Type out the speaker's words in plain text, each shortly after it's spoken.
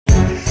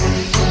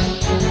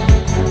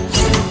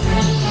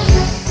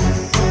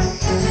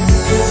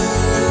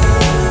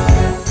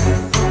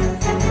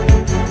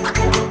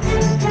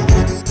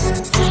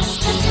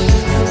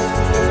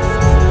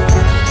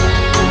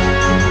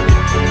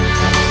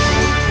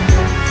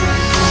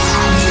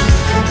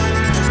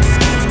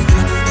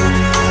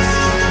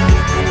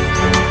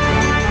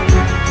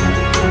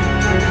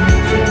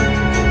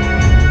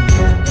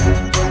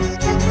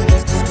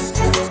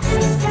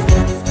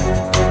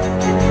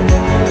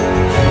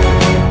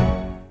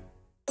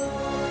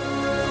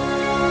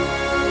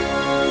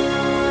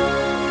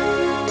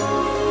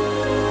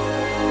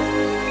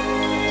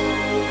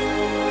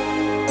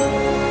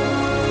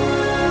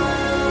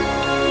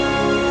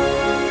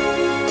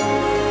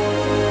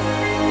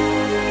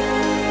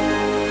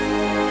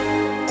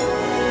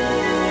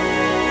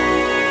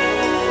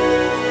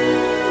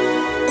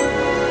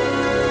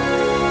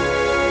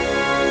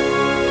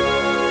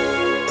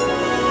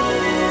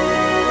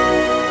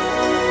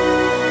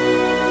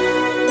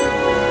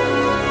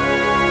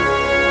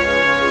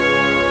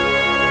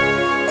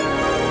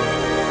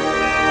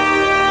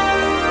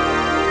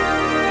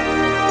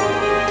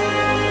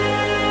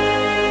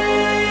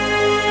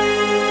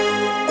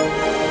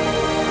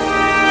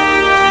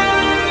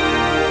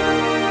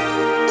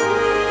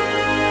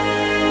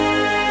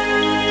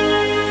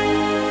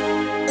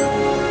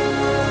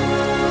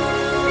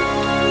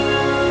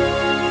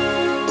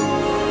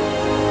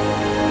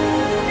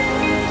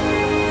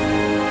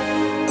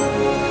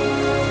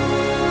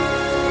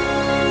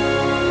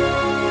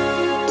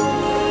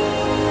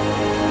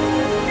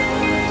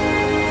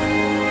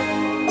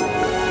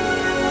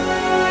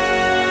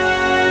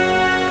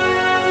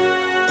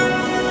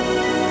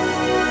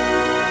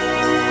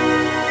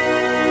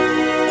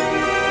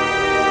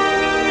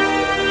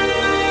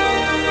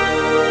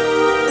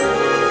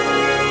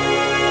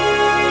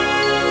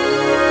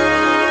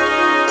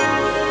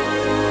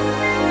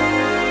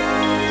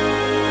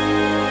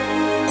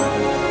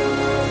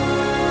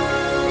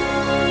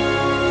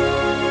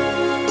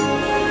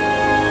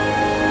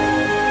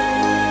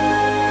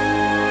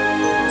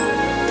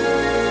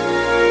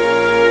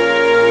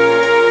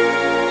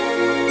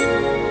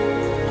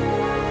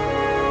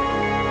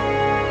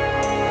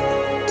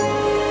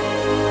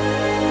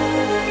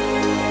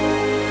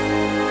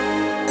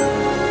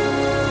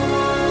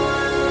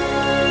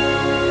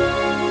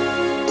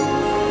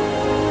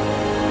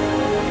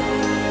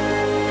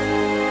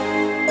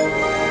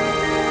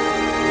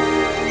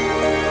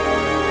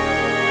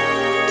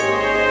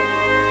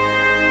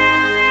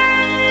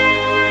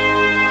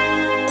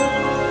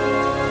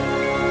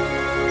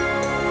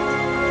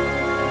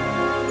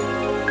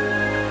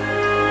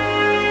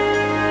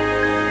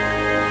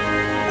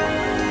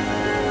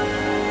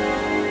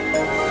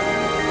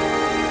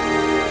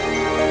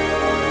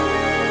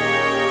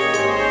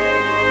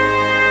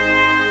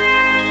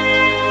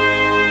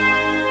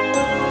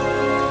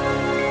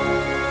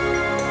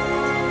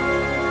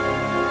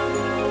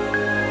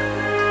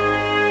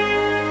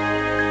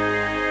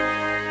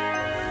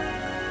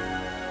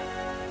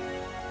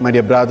my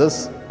dear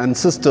brothers and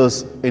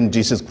sisters in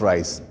Jesus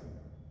Christ.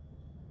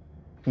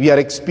 We are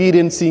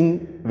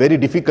experiencing very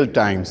difficult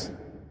times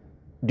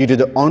due to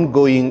the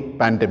ongoing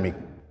pandemic.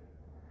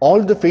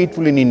 All the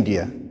faithful in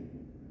India,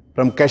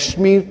 from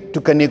Kashmir to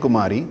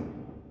Kanyakumari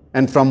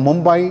and from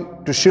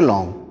Mumbai to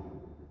Shillong,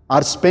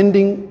 are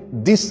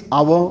spending this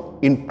hour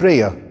in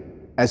prayer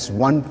as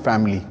one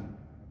family.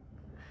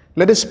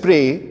 Let us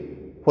pray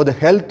for the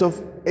health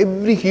of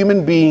every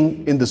human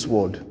being in this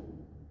world.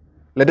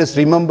 Let us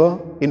remember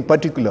in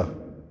particular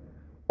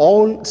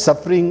all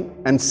suffering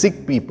and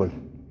sick people.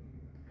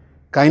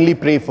 Kindly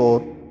pray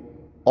for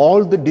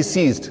all the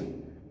deceased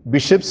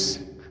bishops,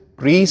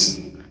 priests,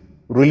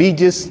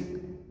 religious,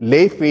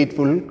 lay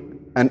faithful,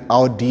 and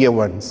our dear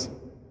ones,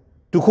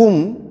 to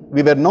whom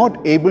we were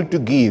not able to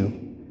give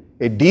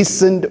a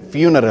decent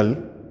funeral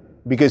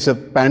because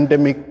of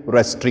pandemic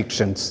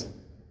restrictions.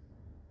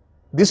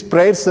 This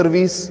prayer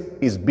service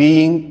is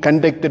being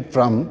conducted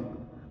from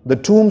the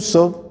tombs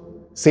of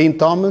St.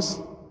 Thomas,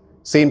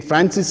 St.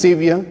 Francis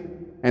Xavier,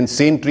 and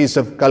St.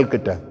 Teresa of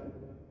Kolkata,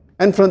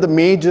 and from the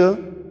major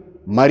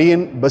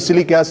Marian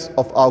basilicas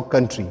of our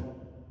country.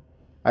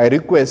 I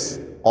request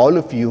all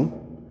of you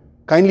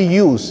kindly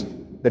use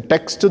the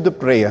text of the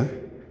prayer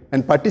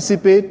and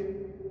participate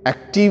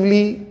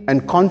actively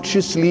and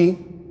consciously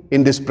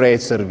in this prayer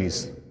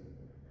service.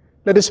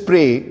 Let us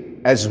pray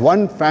as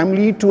one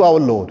family to our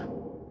Lord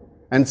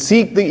and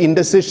seek the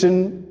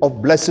intercession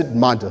of Blessed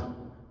Mother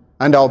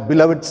and our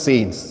beloved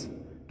saints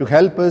to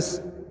help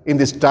us in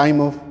this time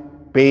of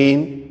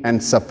pain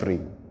and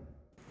suffering.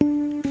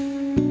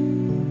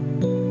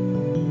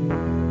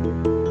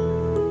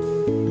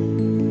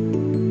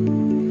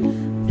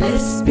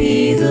 Blessed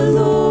be the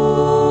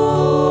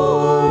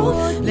Lord,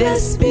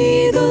 blessed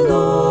be the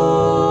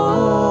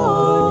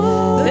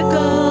Lord, the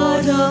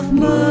God of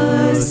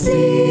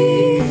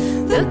mercy,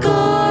 the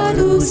God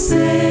who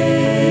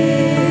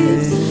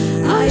saves.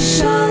 I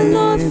shall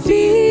not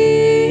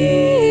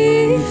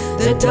fear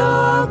the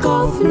dark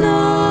of night,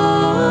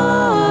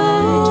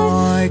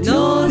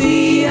 nor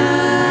the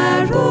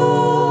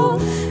arrow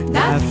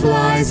that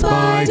flies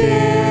by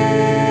day.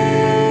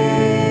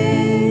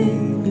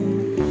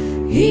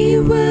 He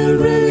will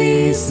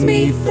release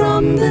me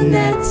from the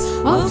nets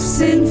of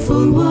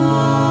sinful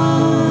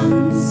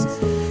ones.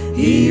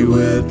 He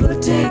will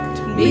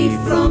protect me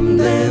from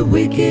their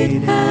wicked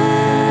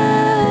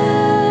hands.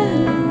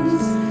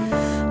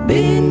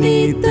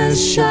 Beneath the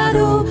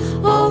shadow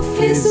of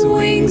his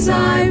wings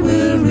I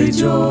will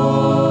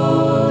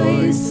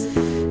rejoice,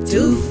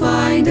 to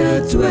find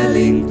a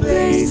dwelling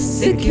place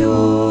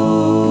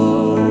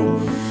secure.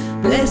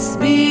 Blessed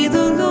be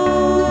the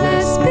Lord,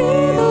 blessed be the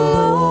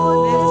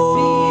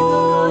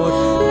Lord,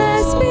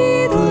 blessed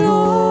be the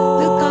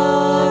Lord, the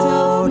God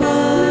of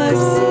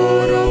mercy,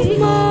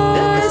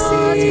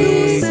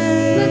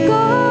 the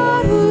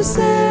God who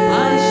saves.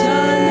 I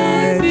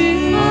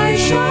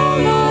shall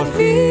not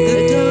fear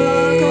the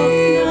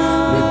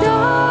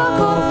dark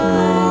of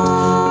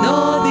night,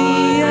 nor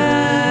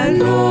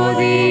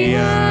the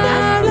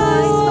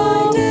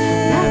arrow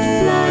that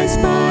flies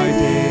by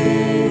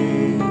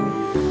day.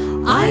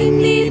 I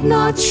need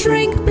not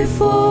shrink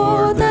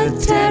before the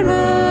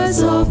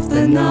terrors of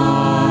the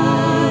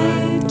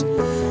night,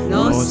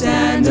 nor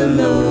stand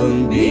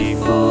alone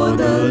before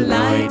the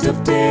light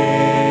of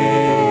day.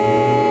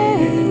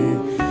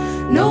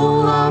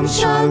 No harm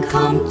shall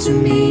come to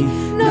me,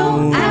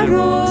 no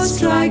arrow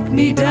strike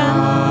me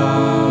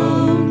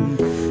down,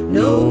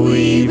 no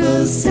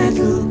evil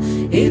settle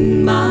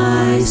in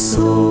my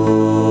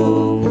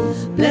soul.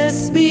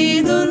 Blessed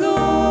be the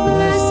Lord,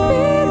 blessed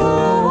be the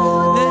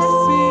Lord,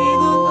 blessed be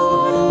the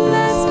Lord,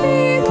 blessed be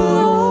the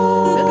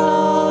Lord, the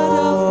God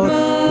of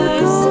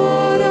mercy,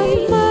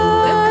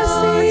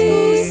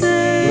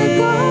 the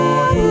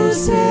God who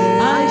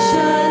saves. I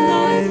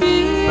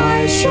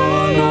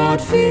shall not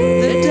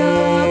fear the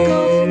dark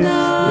of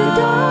night,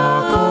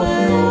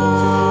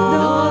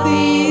 nor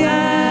the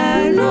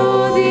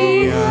arrow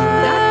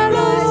that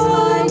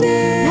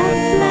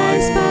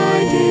flies by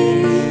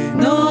day,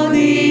 nor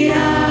the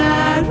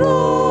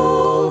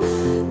arrow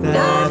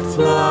that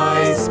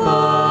flies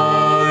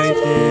by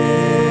day.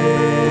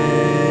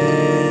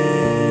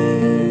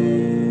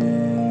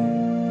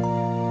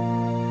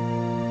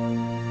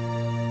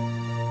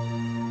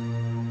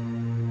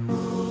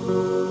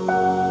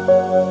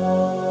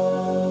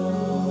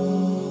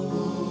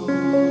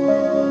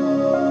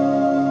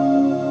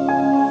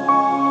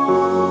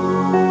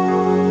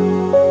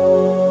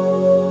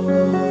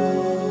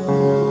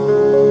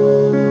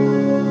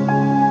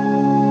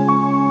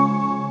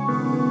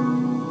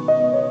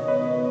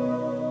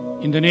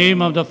 In the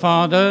name of the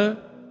Father,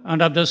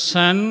 and of the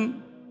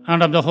Son,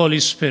 and of the Holy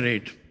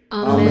Spirit.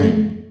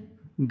 Amen.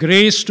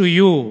 Grace to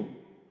you,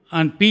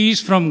 and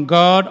peace from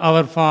God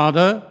our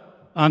Father,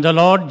 and the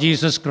Lord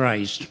Jesus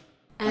Christ.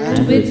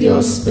 And with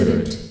your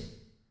spirit.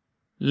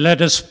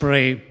 Let us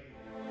pray.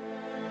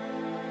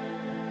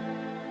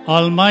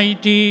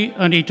 Almighty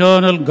and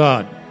eternal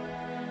God,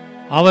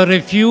 our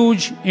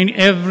refuge in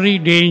every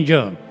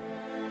danger,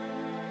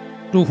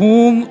 to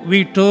whom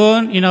we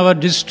turn in our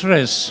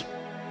distress.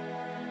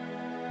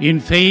 In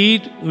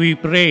faith we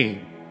pray.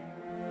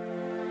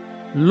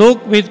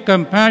 Look with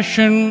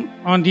compassion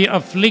on the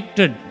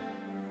afflicted.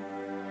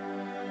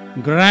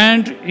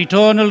 Grant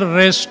eternal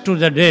rest to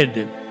the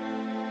dead.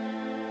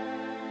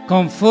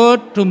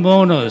 Comfort to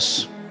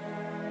mourners.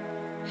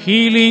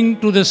 Healing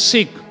to the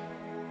sick.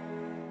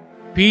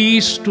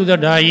 Peace to the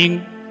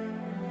dying.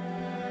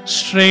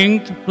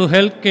 Strength to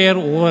healthcare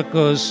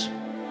workers.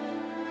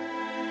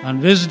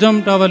 And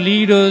wisdom to our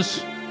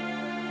leaders.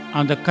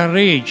 And the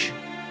courage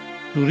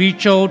to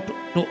reach out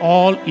to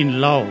all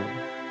in love,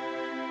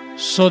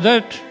 so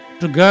that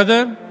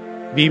together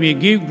we may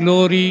give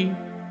glory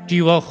to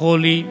your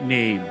holy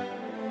name.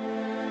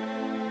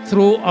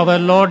 Through our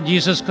Lord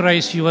Jesus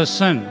Christ, your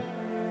Son,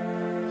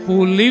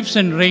 who lives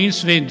and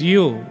reigns with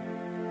you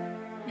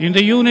in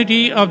the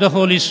unity of the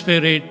Holy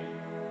Spirit,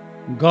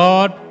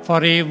 God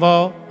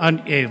forever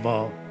and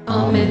ever.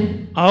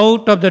 Amen.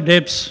 Out of the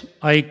depths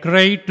I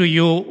cry to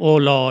you, O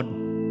Lord.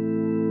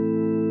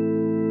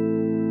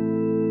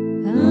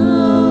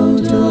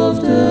 Out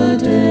of the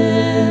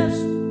depths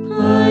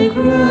I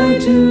cry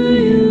to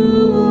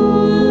you, O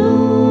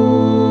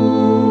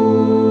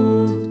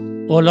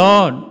Lord. O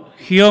Lord,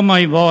 hear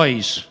my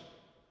voice.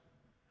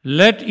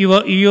 Let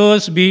your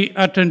ears be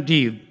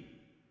attentive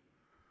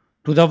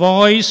to the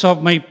voice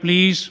of my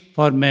pleas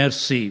for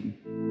mercy.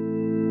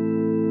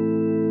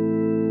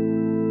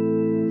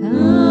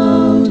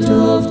 Out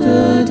of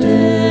the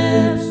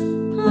depths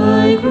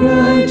I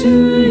cry to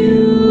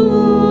you, O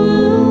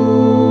Lord.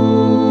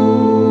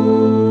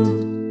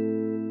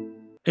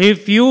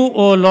 If you,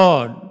 O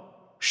Lord,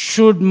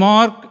 should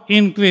mark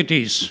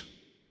iniquities,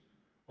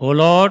 O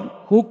Lord,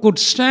 who could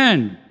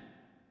stand?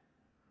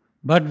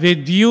 But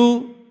with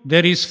you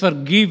there is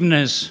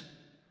forgiveness,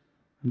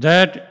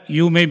 that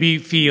you may be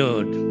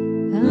feared.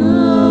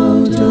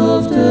 Out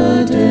of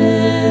the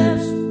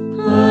depths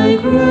I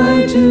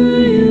cry to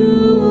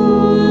you, O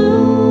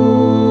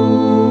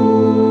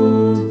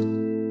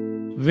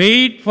Lord.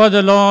 Wait for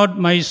the Lord,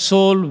 my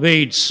soul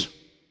waits,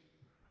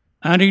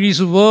 and in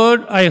his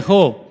word I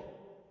hope.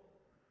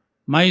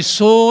 My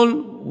soul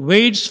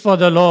waits for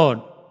the Lord,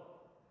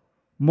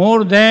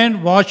 more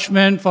than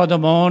watchmen for the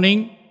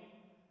morning,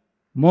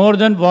 more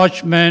than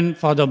watchmen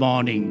for the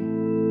morning.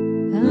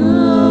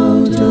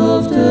 Out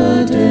of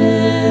the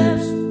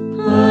depths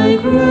I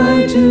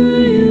cry to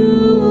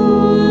you, O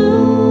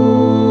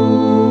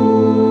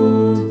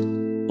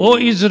Lord. O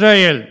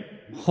Israel,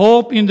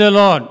 hope in the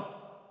Lord,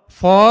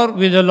 for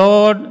with the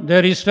Lord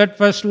there is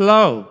steadfast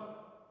love,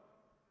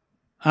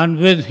 and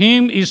with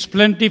him is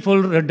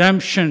plentiful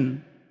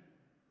redemption,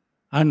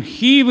 and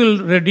he will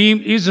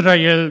redeem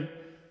Israel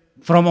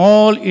from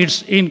all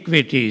its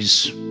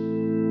iniquities.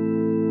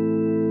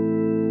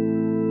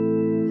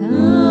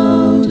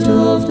 Out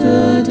of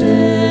the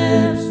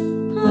depths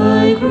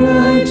I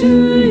cry to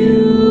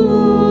you, O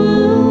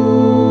Lord.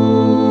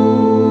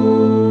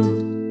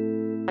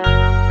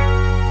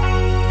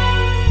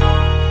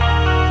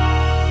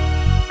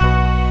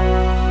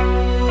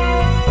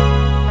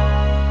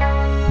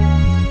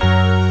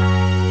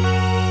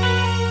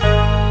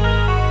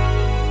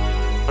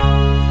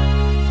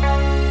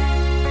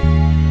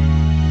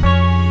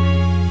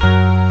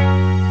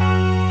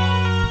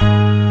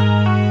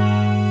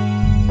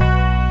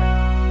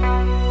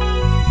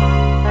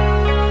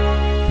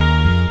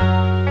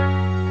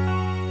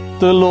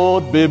 The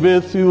Lord be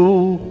with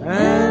you.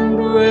 And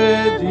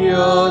with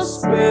your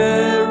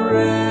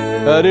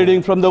spirit. A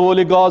reading from the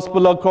Holy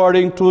Gospel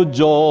according to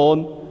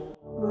John.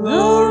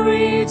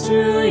 Glory to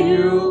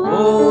you, O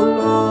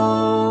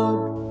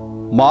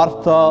Lord.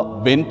 Martha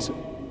went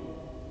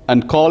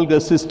and called her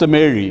sister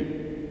Mary,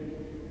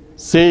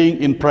 saying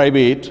in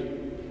private,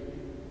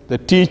 "The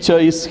teacher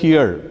is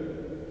here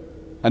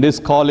and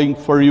is calling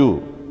for you."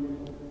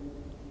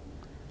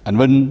 And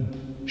when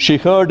she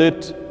heard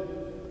it,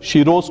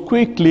 she rose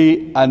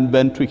quickly and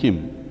went to him.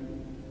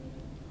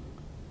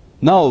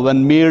 Now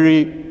when Mary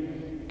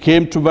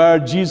came to where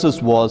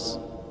Jesus was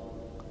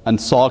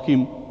and saw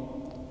him,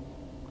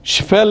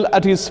 she fell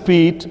at his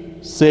feet,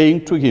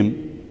 saying to him,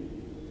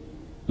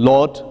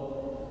 "Lord,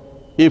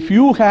 if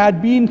you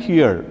had been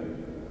here,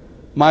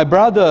 my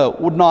brother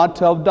would not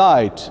have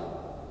died."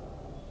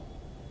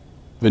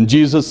 When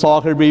Jesus saw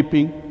her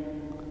weeping,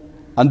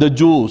 and the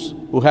Jews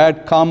who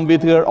had come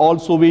with her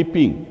also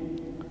weeping,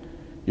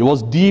 he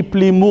was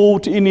deeply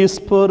moved in his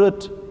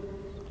spirit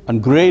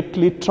and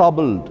greatly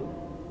troubled.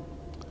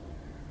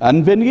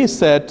 And when he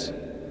said,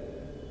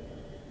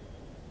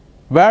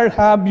 "Where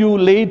have you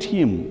laid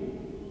him?"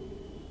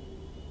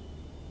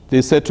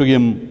 they said to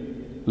him,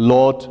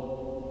 "Lord,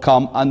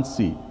 come and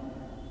see."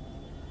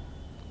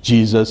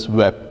 Jesus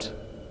wept.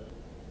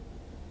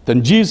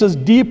 Then Jesus,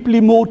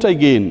 deeply moved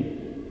again,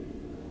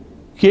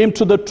 came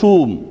to the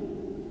tomb.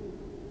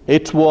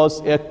 It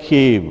was a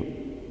cave,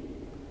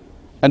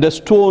 and a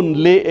stone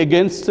lay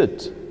against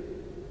it.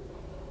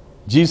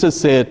 Jesus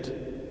said,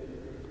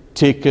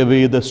 "Take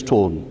away the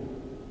stone."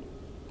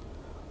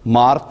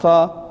 Martha,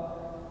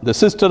 the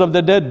sister of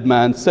the dead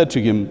man, said to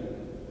him,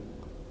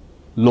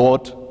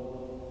 Lord,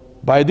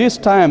 by this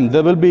time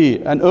there will be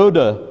an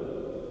odor,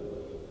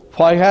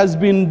 for he has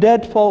been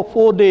dead for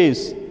 4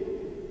 days.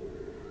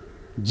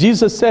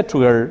 Jesus said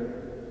to her,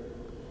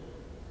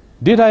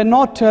 did I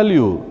not tell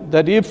you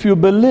that if you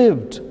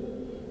believed,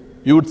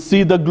 you would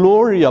see the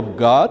glory of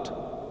God?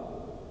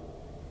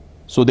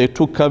 So they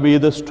took away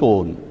the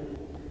stone.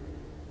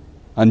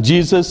 And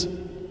Jesus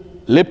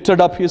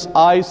lifted up his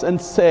eyes and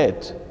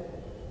said,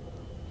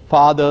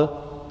 Father,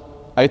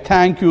 I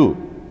thank you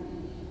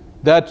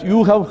that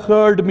you have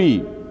heard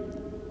me.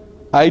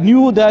 I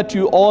knew that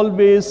you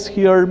always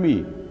hear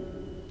me.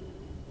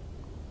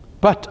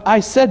 But I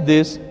said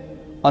this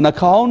on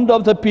account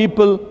of the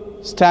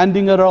people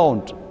standing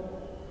around,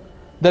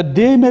 that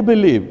they may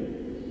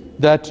believe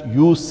that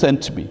you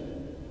sent me.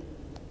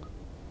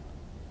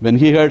 When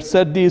he had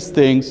said these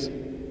things,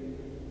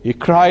 he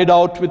cried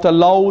out with a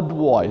loud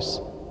voice,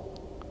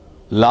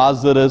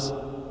 Lazarus,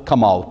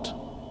 come out.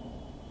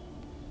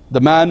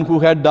 The man who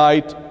had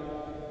died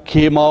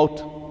came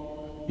out,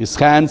 his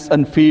hands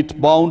and feet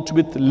bound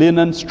with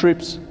linen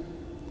strips,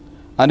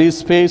 and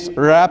his face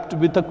wrapped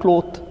with a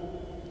cloth.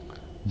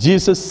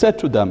 Jesus said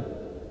to them,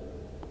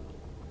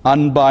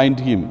 unbind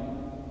him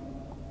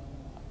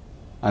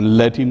and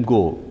let him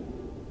go.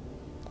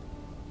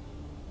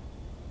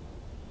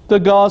 The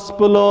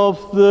Gospel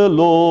of the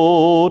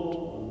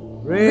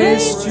Lord.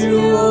 Praise to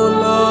you, O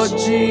Lord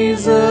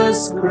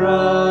Jesus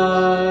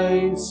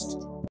Christ.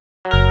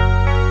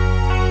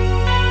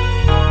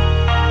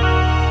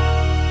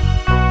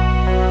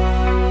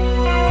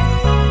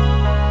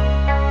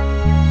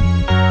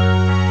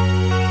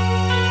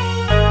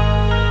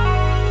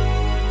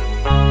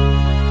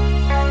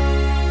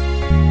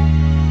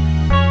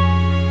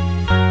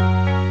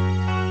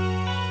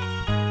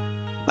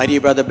 My dear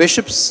brother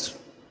bishops,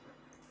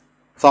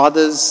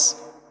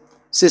 fathers,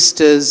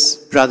 sisters,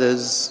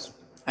 brothers,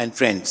 and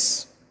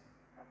friends,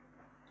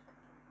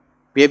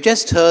 we have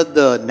just heard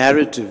the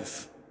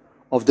narrative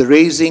of the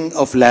raising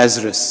of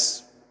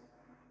Lazarus.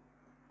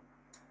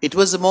 It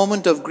was a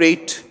moment of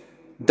great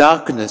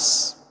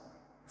darkness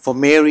for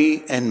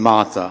Mary and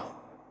Martha.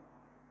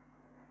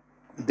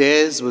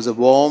 Theirs was a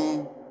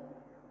warm,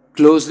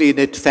 closely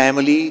knit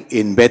family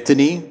in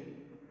Bethany,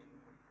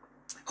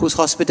 whose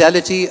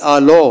hospitality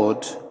our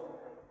Lord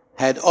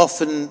had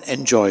often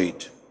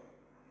enjoyed.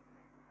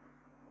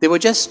 They were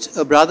just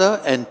a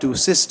brother and two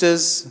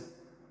sisters,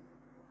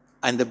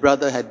 and the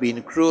brother had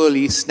been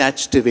cruelly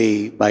snatched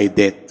away by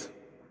death.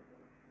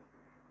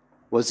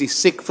 Was he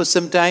sick for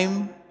some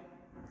time?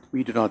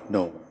 We do not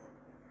know.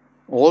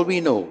 All we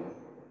know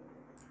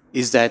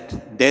is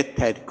that death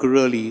had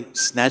cruelly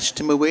snatched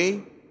him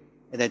away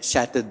and had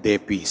shattered their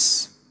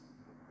peace.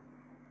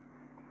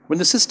 When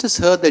the sisters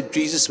heard that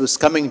Jesus was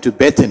coming to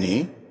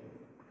Bethany,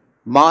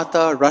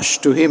 Martha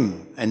rushed to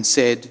him and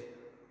said,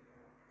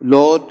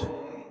 Lord,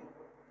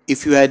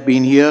 if you had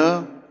been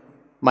here,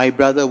 my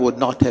brother would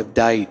not have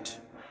died.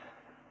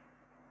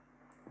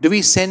 Do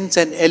we sense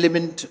an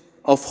element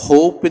of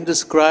hope in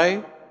this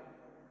cry?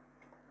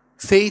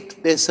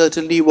 Faith there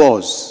certainly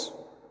was,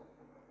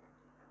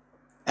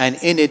 and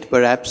in it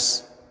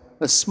perhaps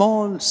a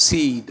small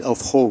seed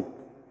of hope.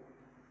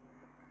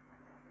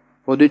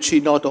 Or did she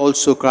not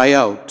also cry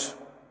out,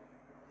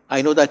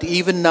 I know that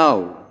even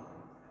now,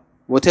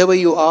 whatever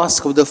you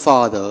ask of the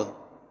Father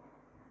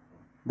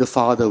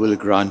will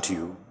grant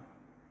you.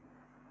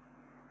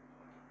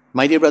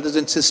 My dear brothers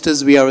and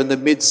sisters, we are in the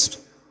midst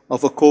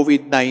of a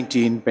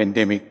COVID-19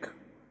 pandemic.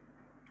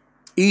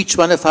 Each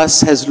one of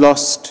us has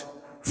lost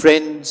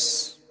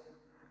friends,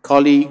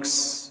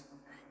 colleagues,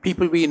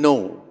 people we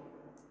know,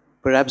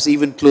 perhaps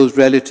even close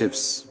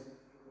relatives.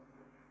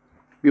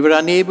 We were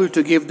unable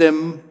to give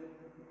them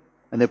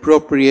an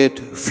appropriate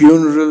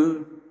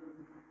funeral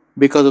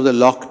because of the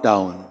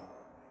lockdown,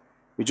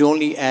 which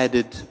only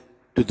added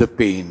to the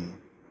pain.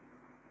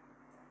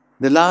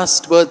 The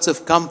last words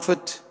of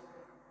comfort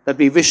that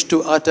we wished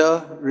to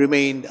utter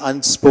remained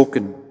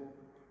unspoken.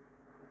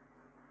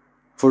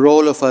 For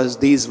all of us,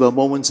 these were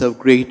moments of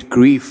great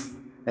grief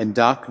and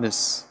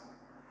darkness,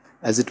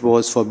 as it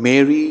was for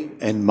Mary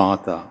and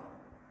Martha.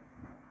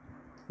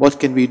 What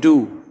can we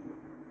do?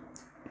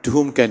 To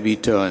whom can we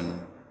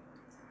turn?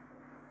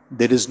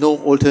 There is no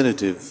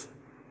alternative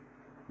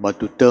but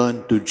to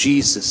turn to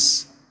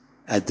Jesus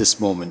at this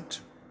moment.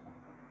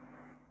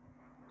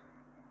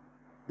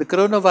 The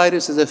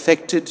coronavirus has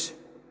affected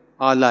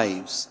our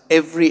lives,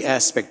 every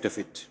aspect of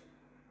it.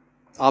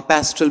 Our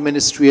pastoral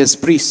ministry as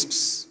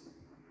priests,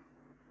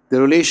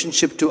 the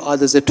relationship to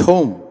others at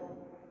home,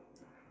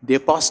 the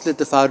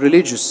apostolate of our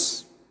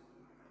religious,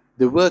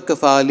 the work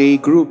of our lay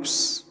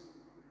groups,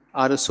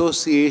 our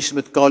association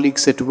with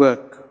colleagues at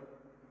work.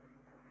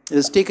 It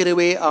has taken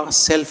away our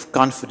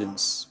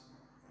self-confidence,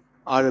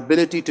 our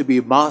ability to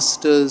be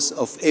masters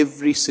of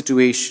every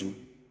situation.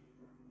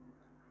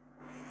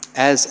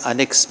 As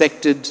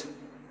unexpected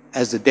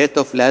as the death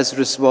of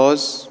Lazarus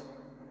was,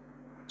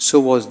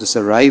 so was this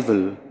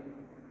arrival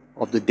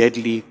of the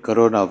deadly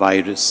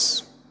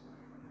coronavirus.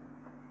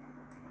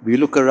 We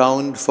look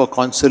around for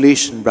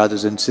consolation,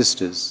 brothers and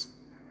sisters,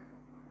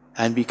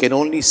 and we can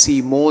only see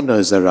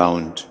mourners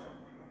around,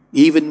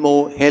 even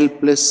more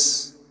helpless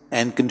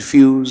and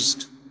confused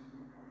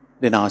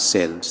than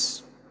ourselves.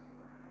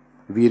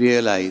 We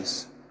realize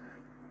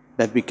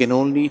that we can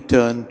only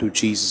turn to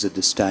Jesus at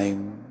this time.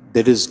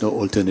 There is no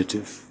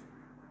alternative.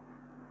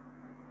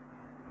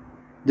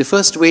 The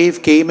first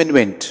wave came and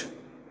went.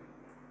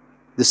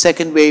 The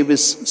second wave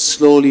is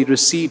slowly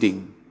receding,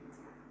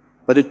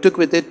 but it took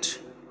with it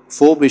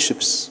 4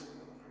 bishops,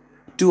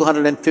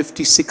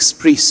 256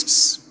 priests,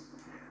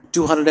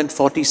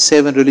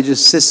 247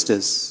 religious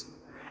sisters,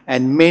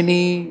 and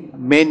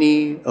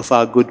many of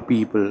our good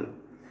people,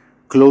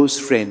 close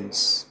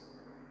friends,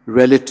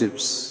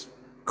 relatives,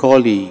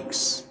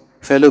 colleagues,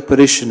 fellow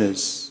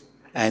parishioners,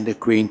 and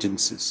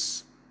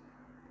acquaintances.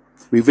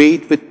 We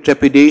wait with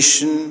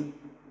trepidation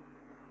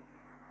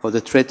for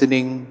the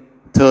threatening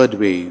third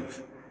wave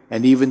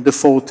and even the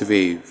fourth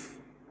wave.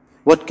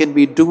 What can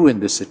we do in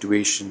this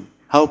situation?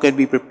 How can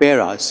we prepare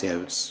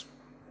ourselves?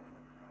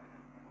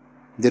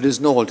 There is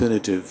no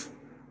alternative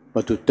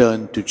but to turn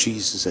to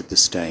Jesus at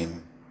this time.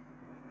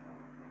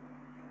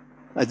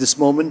 At this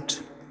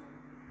moment,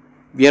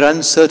 we are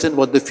uncertain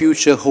what the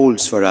future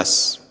holds for us,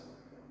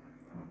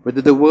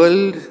 whether the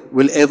world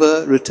will ever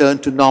return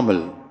to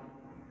normal,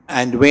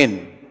 and when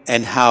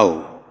and how.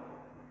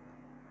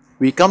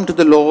 We come to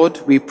the Lord,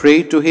 we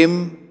pray to Him,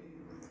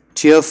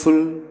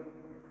 tearful,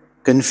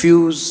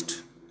 confused,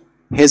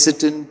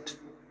 hesitant,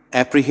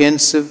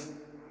 apprehensive,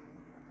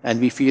 and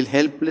we feel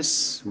helpless,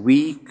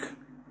 weak,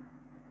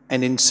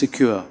 and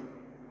insecure.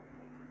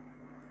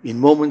 In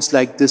moments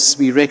like this,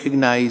 we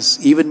recognize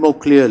even more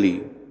clearly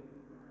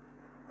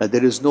that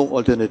there is no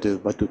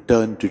alternative but to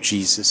turn to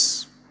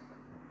Jesus.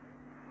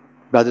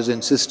 Brothers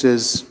and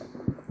sisters,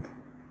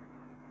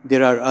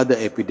 there are other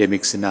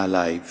epidemics in our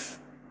life,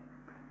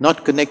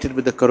 not connected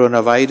with the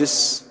coronavirus,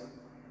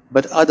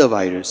 but other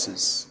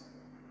viruses.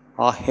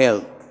 Our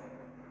health,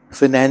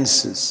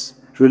 finances,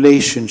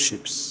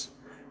 relationships,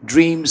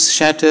 dreams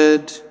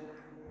shattered,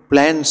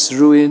 plans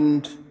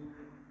ruined,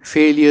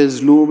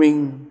 failures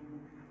looming,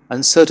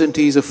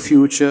 uncertainties of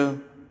future,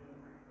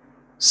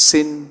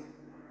 sin,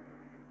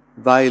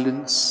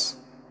 violence,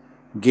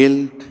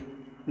 guilt,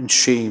 and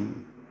shame.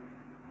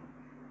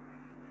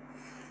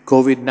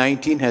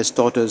 COVID-19 has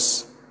taught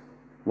us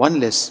one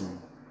lesson,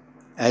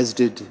 as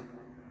did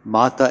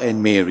Martha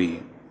and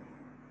Mary.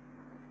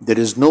 There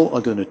is no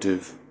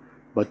alternative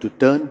but to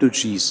turn to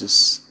Jesus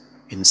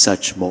in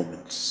such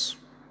moments.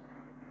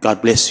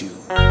 God bless you.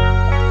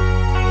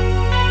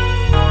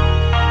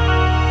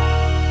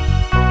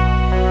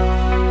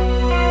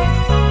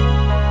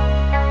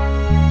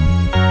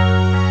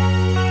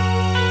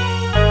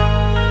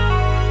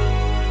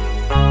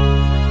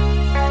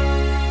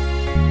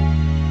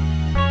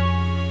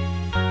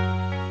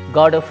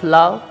 God of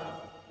love,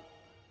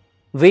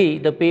 we,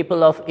 the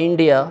people of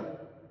India,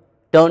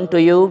 turn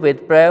to you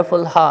with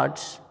prayerful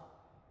hearts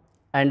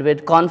and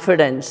with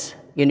confidence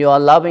in your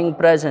loving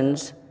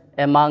presence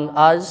among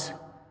us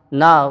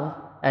now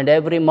and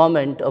every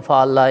moment of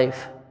our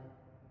life.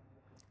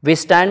 We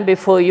stand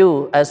before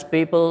you as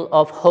people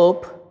of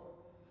hope,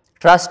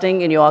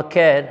 trusting in your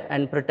care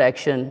and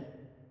protection.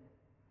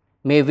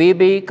 May we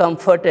be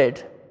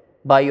comforted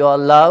by your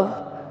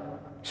love,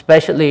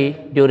 especially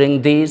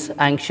during these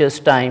anxious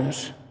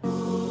times.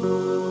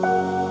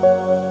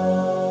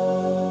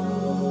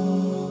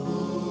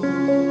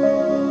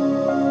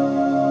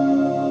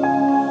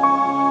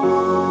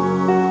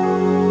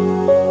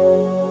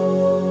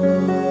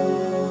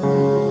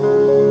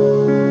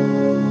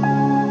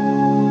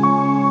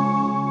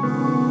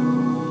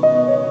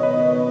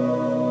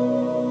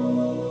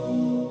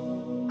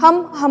 हम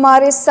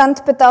हमारे संत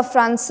पिता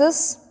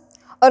Francis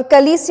और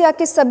कलीसिया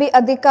के सभी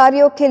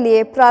अधिकारियों के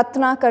लिए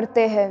प्रार्थना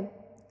करते हैं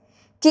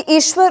कि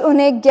ईश्वर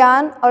उन्हें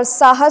ज्ञान और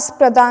साहस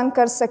प्रदान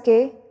कर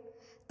सके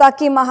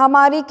ताकि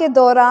महामारी के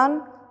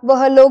दौरान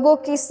वह लोगों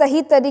की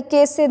सही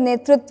तरीके से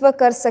नेतृत्व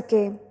कर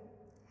सके।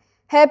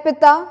 हे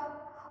पिता,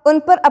 उन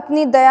पर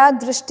अपनी दया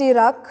दृष्टि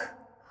रख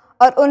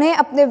और उन्हें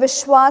अपने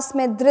विश्वास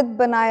में दृढ़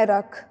बनाए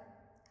रख।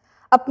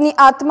 अपनी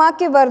आत्मा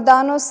के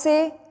वरदानों से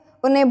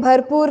उन्हें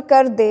भरपूर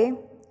कर दे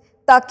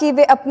ताकि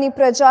वे अपनी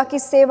प्रजा की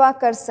सेवा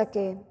कर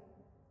सके।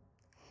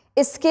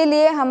 इसके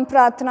लिए हम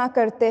प्रार्थना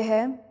करते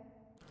हैं।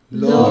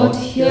 Lord,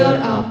 hear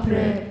our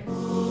prayer.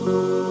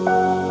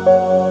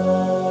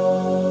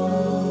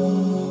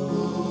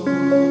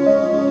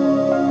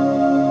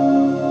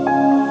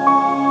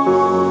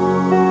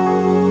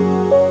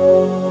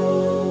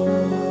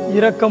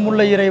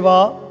 இரக்கமுள்ள இறைவா,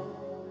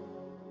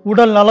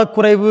 உடல்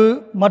நலக்குறைவு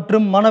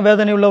மற்றும்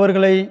மனவேதனை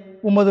உள்ளவர்களை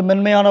உமது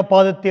மென்மையான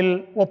பாதத்தில்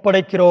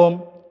ஒப்படைக்கிறோம்.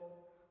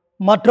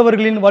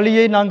 மற்றவர்களின்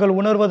வலியை நாங்கள்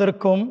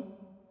உணர்வதற்கும்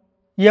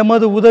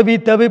எமது உதவி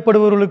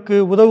தேவைப்படுபவர்களுக்கு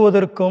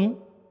உதவுவதற்கும்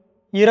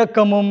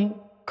இரக்கமும்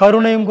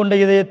கருணையும் கொண்ட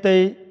இதயத்தை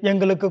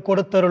எங்களுக்கு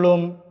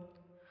கொடுத்தருளும்.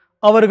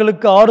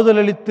 அவர்களுக்கு ஆறுதல்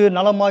அளித்து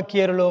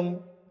நலமாக்கியருளும்.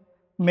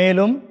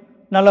 மேலும்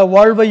நல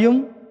வாழ்வையும்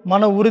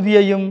மன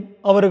உறுதியையும்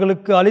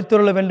அவர்களுக்கு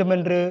அளித்தருள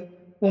வேண்டுமென்று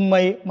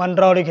உம்மை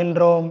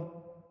மன்றாடுகின்றோம்.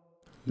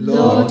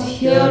 Lord,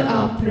 hear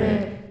our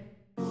prayer.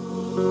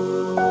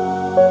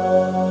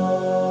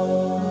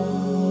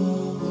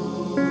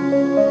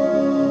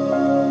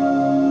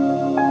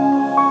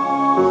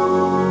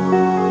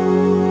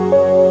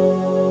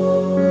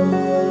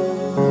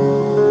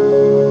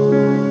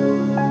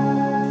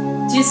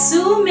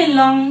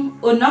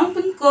 unong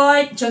pun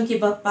koi jong ki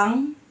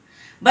bapang,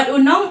 but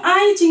unong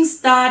ai jing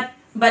start,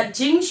 but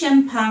jing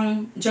shempang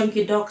jong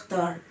ki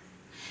doctor.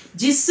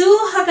 Jisu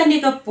hakani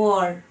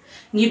kapor,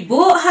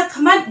 ngibo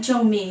hakmat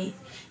jong mi,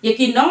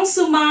 yaki nong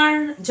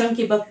sumar jong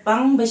ki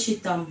bapang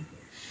basitam.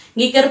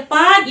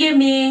 Ngikerpat ye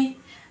mi,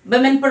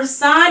 bamen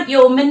persat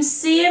yo men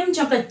sim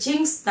jong ka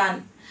jing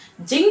stan,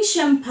 jing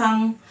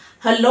shempang,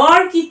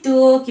 halor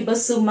kitu ki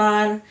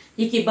basumar,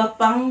 yaki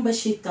bapang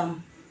basitam.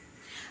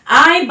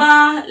 Ai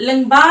ba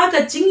lengba ka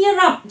jing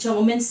yarap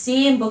jong men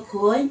sim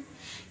bakoy,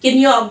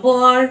 kinyo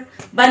abor,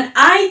 ban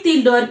ai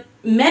tilod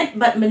met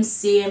bat men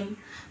sim,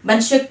 ban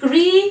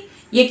syakri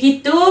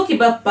yakitu ki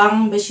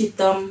bapang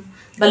basitam,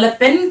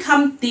 balapen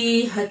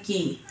kamti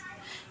haki.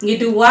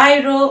 Ngiduway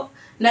ro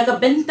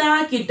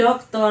nakabenta ki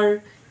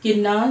doktor, ki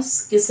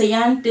nurse, ki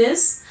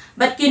scientist,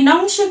 bat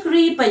kinong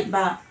syakri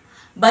paitba,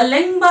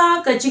 balengba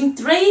ka jing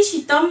tray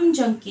sitam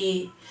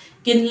jangki,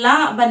 kinla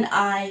ban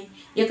ay,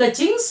 yaka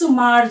jing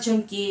sumar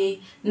jangki,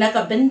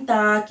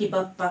 nakabenta ki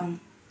bapang.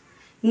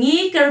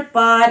 Ngi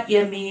kerpat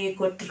yami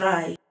ko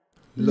try.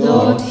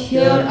 Lord,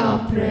 hear our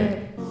prayer.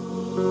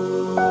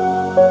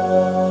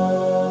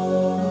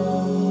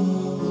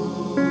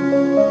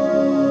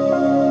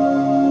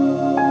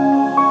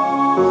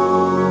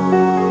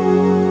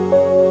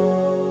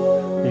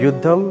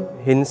 యుద్ధం,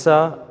 హింస,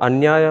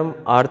 అన్యాయం,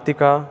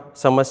 ఆర్థిక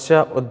సమస్య,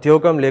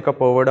 ఉద్యోగం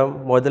లేకపోవడం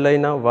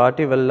మొదలైన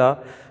వాటి వల్ల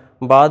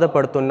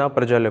బాధపడుతున్న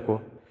ప్రజలకు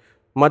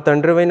మా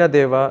తండ్రివైన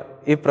దేవ,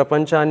 ఈ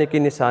ప్రపంచానికి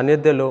నీ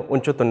సాన్నిధ్యంలో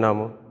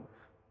ఉంచుతున్నాము.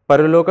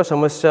 పరలోక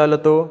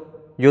సమస్యలతో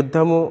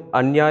యుద్ధము,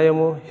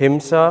 అన్యాయము,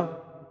 హింస,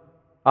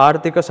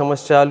 ఆర్థిక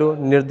సమస్యలు,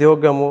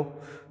 నిరుద్యోగము,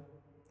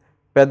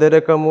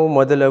 పేదరికము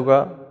మొదలుగా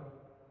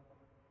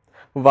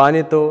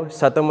వానితో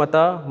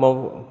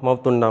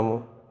సతమతమవుతున్నాము.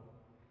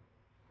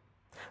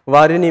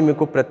 వారిని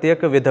మీకు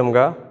ప్రత్యేక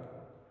విధంగా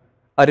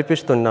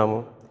అర్పిస్తున్నాము.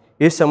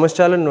 ఈ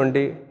సమస్యల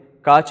నుండి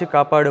కాచి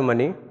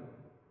కాపాడమని,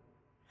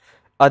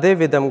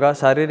 అదేవిధంగా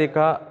శారీరక,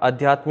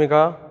 ఆధ్యాత్మిక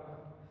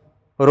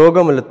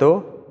రోగములతో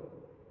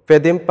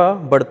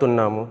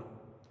వేధింపబడుతున్నాము.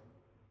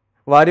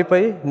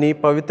 వారిపై నీ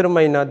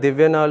పవిత్రమైన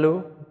దివ్యనాలు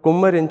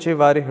కుమ్మరించి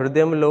వారి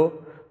హృదయంలో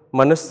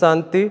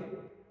మనశ్శాంతి,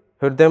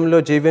 హృదయంలో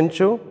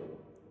జీవించు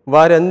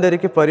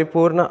వారందరికీ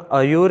పరిపూర్ణ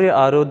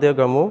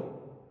ఆరోగ్యము,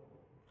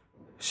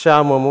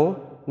 క్షేమము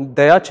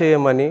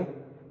దయచేయమని,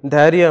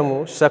 ధైర్యము,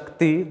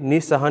 శక్తి, నీ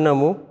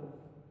సహనము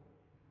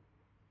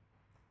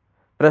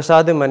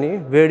ప్రసాదమని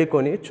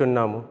వేడుకొని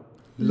చున్నాము.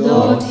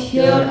 Lord,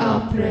 hear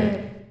our prayer.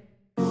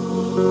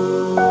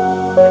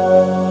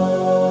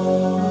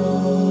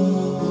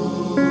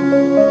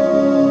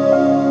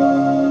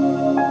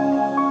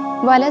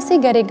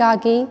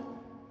 ವಲಸಿಗರಿಗಾಗಿ,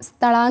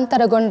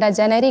 ಸ್ಥಳಾಂತರಗೊಂಡ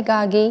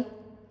ಜನರಿಗಾಗಿ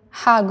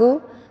ಹಾಗೂ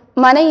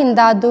ಮನೆಯಿಂದ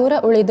ದೂರ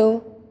ಉಳಿದು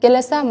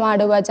ಕೆಲಸ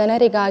ಮಾಡುವ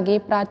ಜನರಿಗಾಗಿ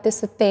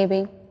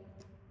ಪ್ರಾರ್ಥಿಸುತ್ತೇವೆ.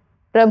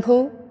 ಪ್ರಭು,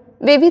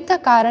 ವಿವಿಧ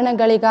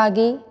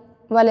ಕಾರಣಗಳಿಗಾಗಿ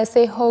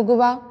ವಲಸೆ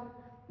ಹೋಗುವ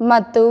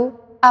ಮತ್ತು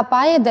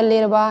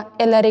ಅಪಾಯದಲ್ಲಿರುವ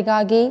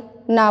ಎಲ್ಲರಿಗಾಗಿ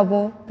ನಾವು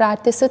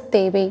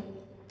ಪ್ರಾರ್ಥಿಸುತ್ತೇವೆ.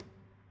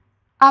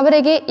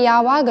 ಅವರಿಗೆ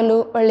ಯಾವಾಗಲೂ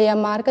ಒಳ್ಳೆಯ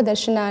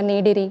ಮಾರ್ಗದರ್ಶನ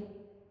ನೀಡಿರಿ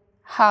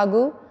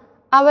ಹಾಗೂ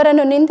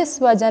ಅವರನ್ನು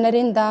ನಿಂದಿಸುವ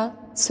ಜನರಿಂದ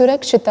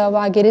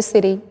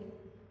ಸುರಕ್ಷಿತವಾಗಿರಿಸಿರಿ.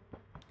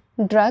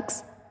 ಡ್ರಗ್ಸ್,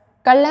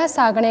 ಕಳ್ಳ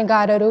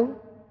ಸಾಗಣೆಗಾರರು,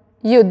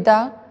 ಯುದ್ಧ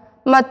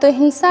ಮತ್ತು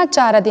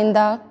ಹಿಂಸಾಚಾರದಿಂದ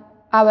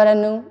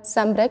ಅವರನ್ನು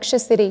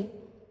ಸಂರಕ್ಷಿಸಿರಿ.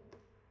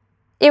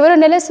 ಇವರು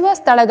ನೆಲೆಸುವ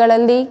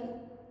ಸ್ಥಳಗಳಲ್ಲಿ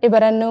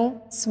ಇವರನ್ನು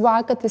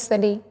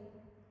ಸ್ವಾಗತಿಸಲಿ.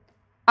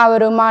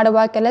 ಅವರು ಮಾಡುವ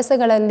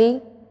ಕೆಲಸಗಳಲ್ಲಿ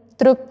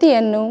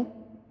ತೃಪ್ತಿಯನ್ನು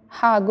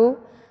ಹಾಗೂ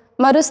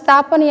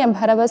ಮರುಸ್ಥಾಪನೆಯ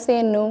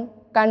ಭರವಸೆಯನ್ನು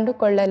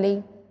ಕಂಡುಕೊಳ್ಳಲಿ.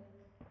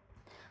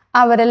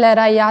 ಅವರೆಲ್ಲರ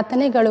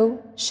ಯಾತನೆಗಳು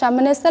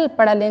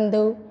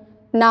ಶಮನಿಸಲ್ಪಡಲೆಂದು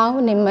ನಾವು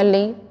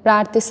ನಿಮ್ಮಲ್ಲಿ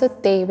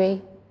ಪ್ರಾರ್ಥಿಸುತ್ತೇವೆ.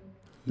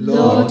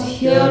 Lord,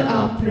 hear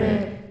our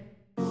prayer.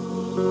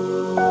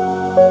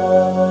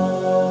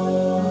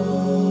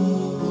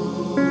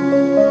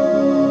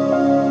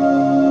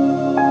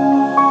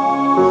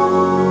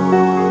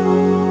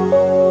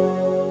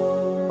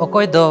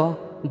 ᱚᱠᱚᱭ ᱫᱚ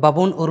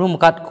ᱵᱟᱵᱚᱱ ᱩᱨᱩᱢ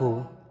ᱟᱠᱟᱫ ᱠᱚ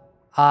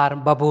ᱟᱨ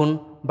ᱵᱟᱵᱚᱱ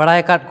ᱵᱟᱲᱟᱭ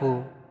ᱟᱠᱟᱫ ᱠᱚ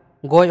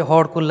ᱜᱚᱡ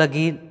ᱦᱚᱲ ᱠᱚ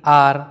ᱞᱟᱹᱜᱤᱫ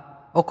ᱟᱨ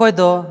ᱚᱠᱚᱭ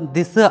ᱫᱚ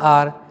ᱫᱤᱥᱟᱹ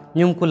ᱟᱨ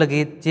ᱧᱩᱢ ᱠᱚ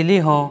ᱞᱟᱹᱜᱤᱫ ᱪᱤᱞᱤ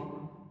ᱦᱚᱸ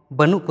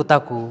ᱵᱟᱹᱱᱩᱜ ᱠᱚᱛᱟ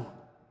ᱠᱚ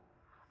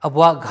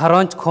ᱟᱵᱚᱣᱟᱜ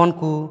ᱜᱷᱟᱨᱚᱸᱡᱽ ᱠᱷᱚᱱ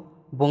ᱠᱚ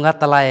ᱵᱚᱸᱜᱟ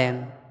ᱛᱟᱞᱟᱭᱮᱱ.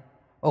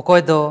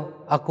 ᱚᱠᱚᱭ ᱫᱚ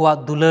ᱟᱠᱚᱣᱟᱜ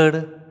ᱫᱩᱞᱟᱹᱲ,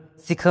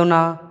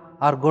 ᱥᱤᱠᱷᱟᱹᱣᱱᱟ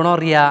ᱟᱨ ᱜᱚᱲᱚ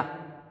ᱨᱮᱭᱟᱜ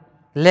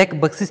ᱞᱮᱠ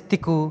ᱵᱟᱹᱠᱥᱤᱥ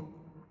ᱛᱮᱠᱚ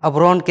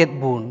ᱟᱵᱚᱨᱚᱱ ᱠᱮᱫ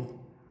ᱵᱚᱱ.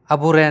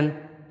 ᱟᱵᱚᱨᱮᱱ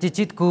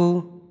ᱪᱤᱪᱤᱫ ᱠᱚ,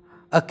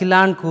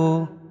 ᱟᱹᱠᱤᱞᱟᱱ ᱠᱚ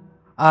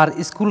ᱟᱨ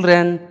ᱤᱥᱠᱩᱞ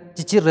ᱨᱮᱱ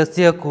ᱪᱤᱪᱤᱫ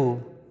ᱨᱟᱹᱥᱤᱭᱟᱹ ᱠᱚ,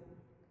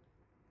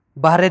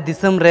 ᱵᱟᱦᱨᱮ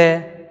ᱫᱤᱥᱚᱢ ᱨᱮ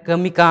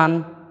ᱠᱟᱹᱢᱤ ᱠᱟᱱ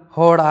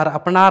ᱦᱚᱲ ᱟᱨ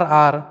ᱟᱯᱱᱟᱨ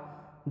ᱟᱨ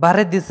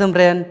ᱵᱟᱦᱨᱮ ᱫᱤᱥᱚᱢ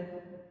ᱨᱮᱱ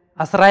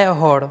ᱟᱥᱨᱟᱭ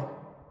ᱦᱚᱲ,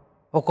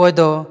 ᱚᱠᱚᱭ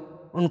ᱫᱚ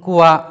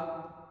ᱩᱱᱠᱩᱣᱟᱜ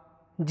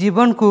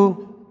ᱡᱤᱵᱚᱱ ᱠᱚ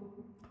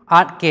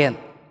ᱟᱫ ᱠᱮᱫ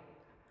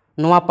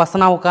ᱱᱚᱣᱟ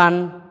ᱯᱟᱥᱱᱟᱣ ᱟᱠᱟᱱ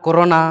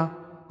ᱠᱳᱨᱳᱱᱟ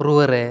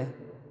ᱨᱩᱣᱟᱹ ᱨᱮ,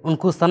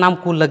 ᱩᱱᱠᱩ ᱥᱟᱱᱟᱢ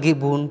ᱠᱚ ᱞᱟᱹᱜᱤᱫ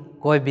ᱵᱚᱱ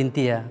ᱠᱚᱭ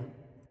ᱵᱤᱱᱛᱤᱭᱟ.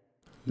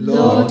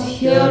 Lord,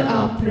 hear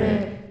our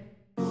prayer.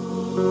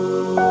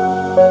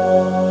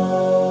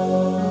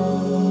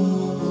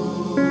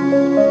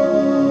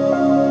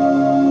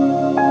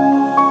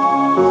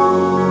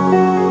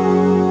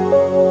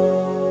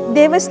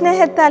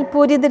 ദൈവസ്നേഹത്താൽ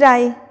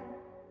പൂരിതരായി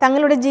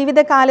തങ്ങളുടെ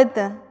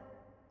ജീവിതകാലത്ത്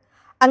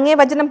അങ്ങേ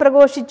വചനം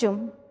പ്രഘോഷിച്ചും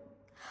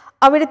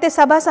അവിടുത്തെ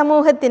സഭാ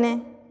സമൂഹത്തിന്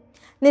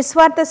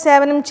നിസ്വാർത്ഥ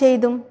സേവനം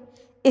ചെയ്തും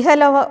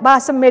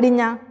ഇഹലോകവാസം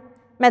വെടിഞ്ഞ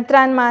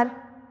മെത്രാന്മാർ,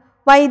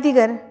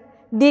 വൈദികർ,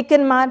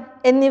 ഡീക്കന്മാർ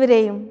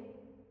എന്നിവരെയും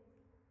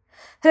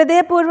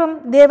ഹൃദയപൂർവ്വം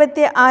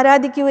ദൈവത്തെ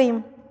ആരാധിക്കുകയും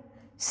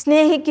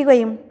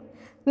സ്നേഹിക്കുകയും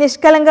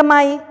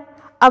നിഷ്കളങ്കമായി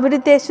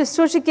അവിടുത്തെ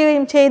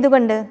ശുശ്രൂഷിക്കുകയും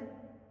ചെയ്തുകൊണ്ട്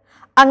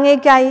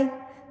അങ്ങേക്കായി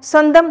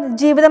സ്വന്തം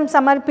ജീവിതം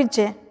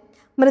സമർപ്പിച്ച്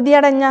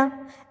മൃതിയടഞ്ഞ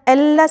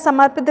എല്ലാ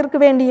സമർപ്പിതർക്കു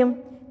വേണ്ടിയും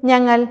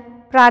ഞങ്ങൾ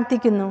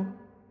പ്രാർത്ഥിക്കുന്നു.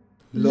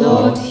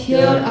 Lord,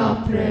 hear our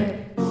prayer.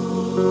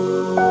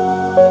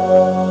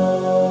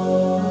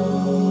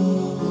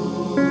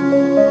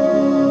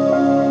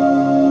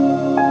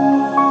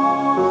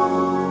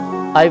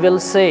 I will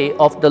say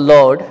of the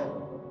Lord,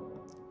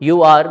 you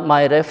are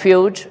my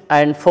refuge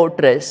and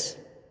fortress,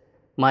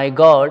 my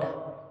God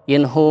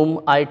in whom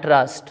I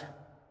trust.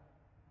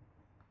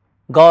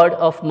 God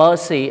of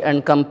mercy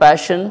and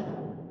compassion,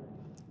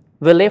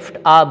 we lift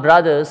our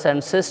brothers and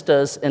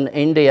sisters in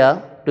India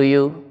to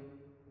you.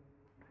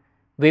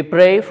 We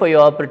pray for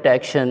your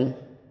protection.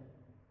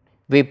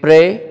 We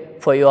pray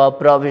for your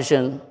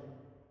provision.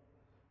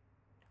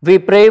 We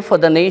pray for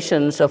the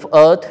nations of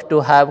earth to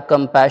have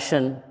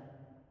compassion.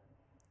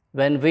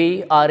 When we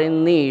are in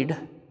need,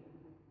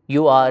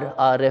 you are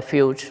our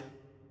refuge.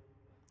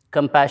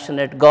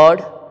 Compassionate God,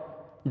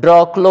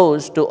 draw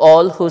close to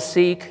all who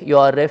seek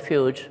your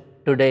refuge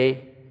today.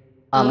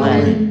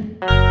 Amen.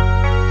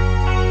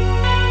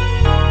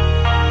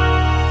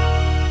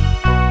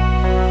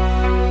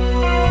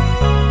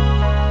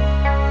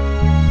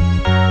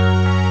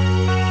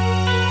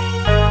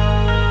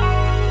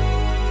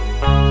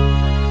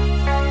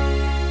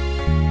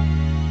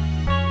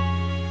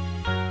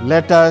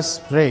 Let us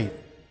pray.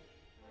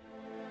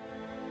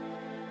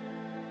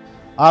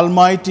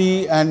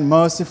 Almighty and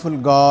merciful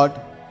God,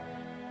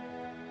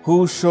 who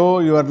show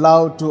your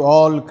love to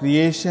all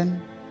creation,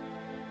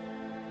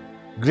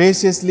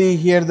 graciously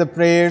hear the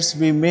prayers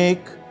we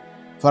make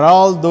for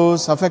all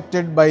those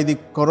affected by the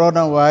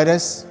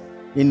coronavirus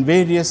in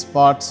various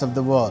parts of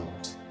the world.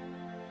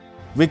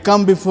 We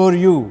come before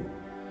you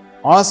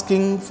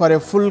asking for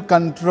a full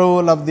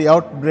control of the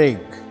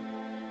outbreak,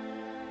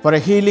 for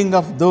a healing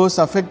of those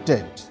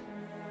affected,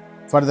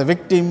 for the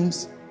victims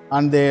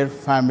and their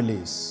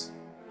families.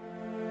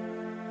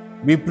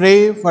 We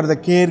pray for the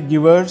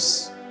caregivers,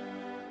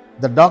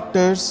 the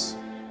doctors,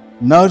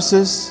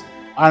 nurses,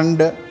 and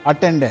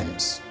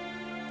attendants,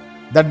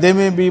 that they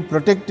may be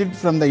protected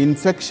from the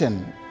infection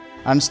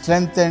and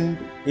strengthened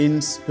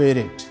in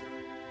spirit.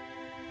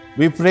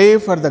 We pray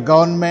for the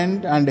government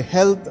and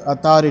health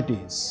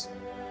authorities,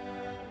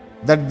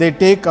 that they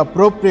take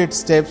appropriate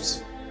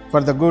steps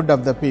for the good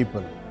of the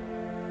people.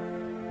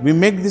 We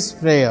make this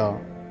prayer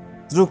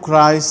through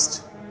Christ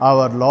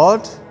our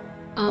Lord.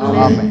 Amen.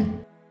 Amen.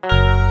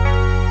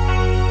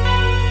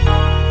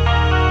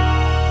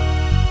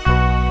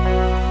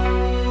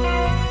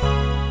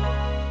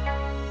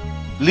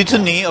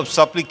 Litany of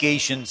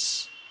supplications.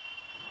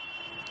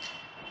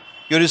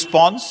 Your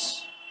response: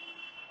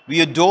 we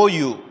adore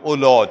you, O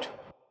Lord.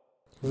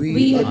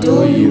 We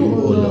adore you,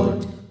 O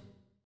Lord.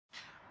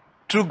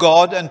 True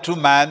God and true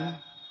man,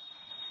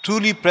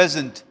 truly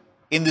present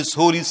in this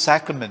holy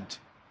sacrament.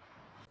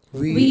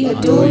 We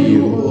adore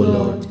you, O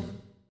Lord.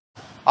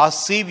 Our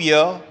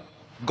Xavier,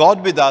 God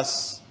with us,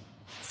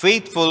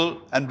 faithful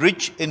and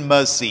rich in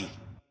mercy.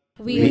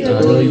 We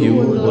adore you,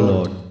 O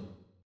Lord.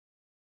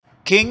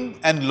 King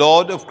and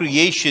Lord of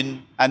creation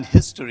and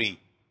history.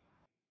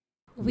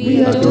 We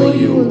adore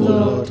you, O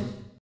Lord.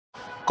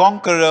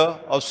 Conqueror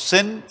of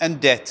sin and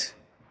death.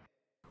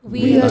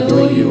 We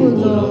adore you, O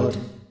Lord.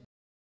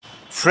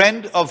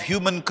 Friend of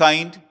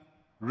humankind,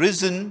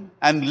 risen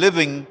and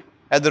living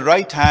at the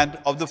right hand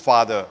of the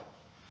Father.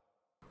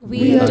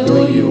 We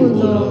adore you, O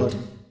Lord.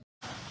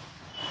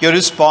 Your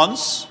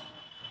response: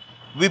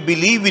 we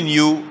believe in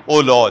you, O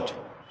Lord.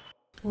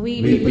 We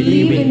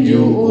believe in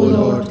you, O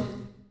Lord.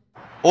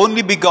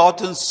 Only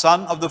begotten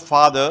Son of the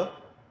Father,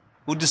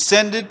 who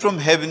descended from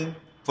heaven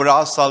for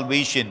our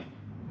salvation.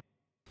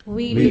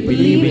 We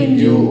believe in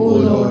you, O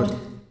Lord.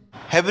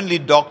 Heavenly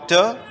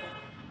Doctor,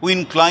 who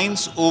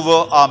inclines over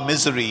our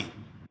misery.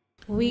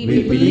 We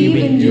believe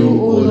in you,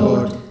 O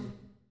Lord.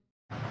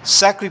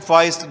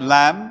 Sacrificed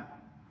Lamb,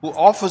 who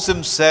offers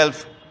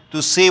himself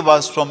to save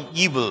us from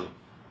evil.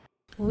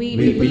 We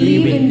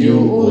believe in you,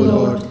 O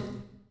Lord.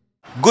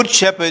 Good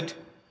Shepherd,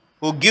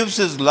 who gives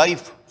his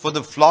life for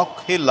the flock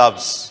he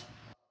loves.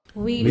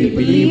 We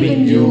believe in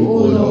you, O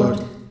Lord.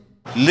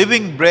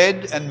 Living bread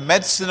and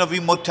medicine of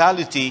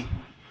immortality,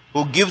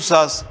 who gives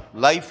us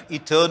life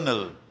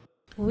eternal.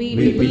 We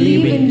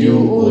believe in you,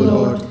 O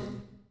Lord.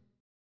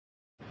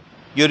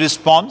 Your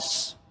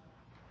response: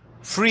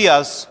 free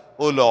us,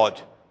 O Lord.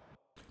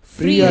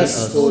 Free us,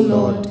 O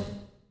Lord.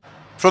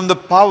 From the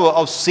power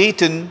of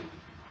Satan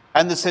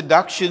and the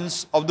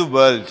seductions of the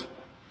world.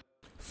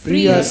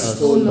 Free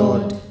us, O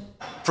Lord.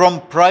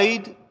 From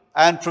pride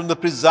and from the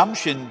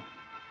presumption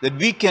that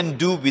we can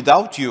do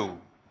without you.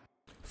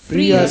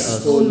 Free us,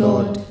 O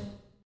Lord.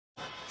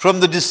 from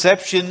the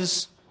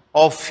deceptions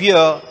of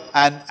fear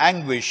and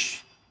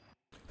anguish,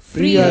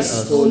 Free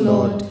us, O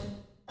Lord.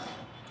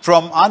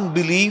 from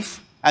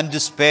unbelief and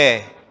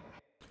despair,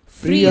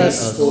 Free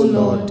us, O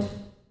Lord.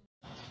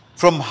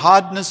 from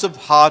hardness of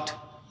heart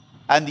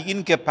and the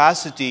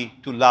incapacity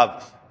to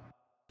love.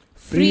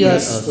 Free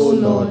us, O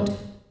Lord.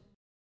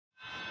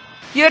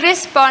 Your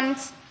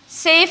response,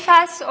 save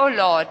us, O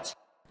Lord.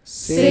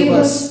 Save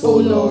us, O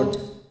Lord.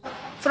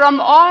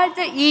 From all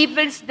the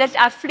evils that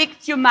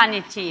afflict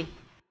humanity.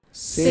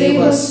 Save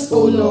us,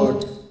 O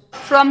Lord.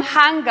 From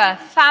hunger,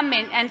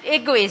 famine, and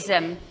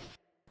egoism.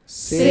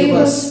 Save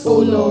us, O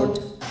Lord.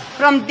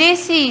 From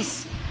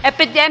disease,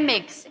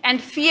 epidemics, and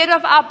fear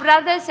of our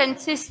brothers and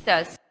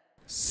sisters.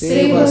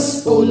 Save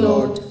us, O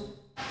Lord.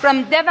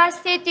 From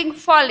devastating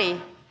folly,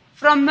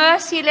 from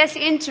merciless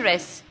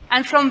interests,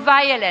 and from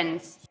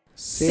violence.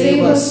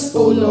 Save us,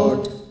 O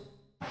Lord.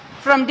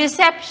 From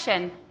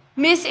deception,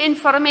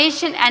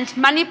 misinformation, and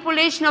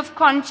manipulation of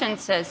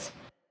consciences.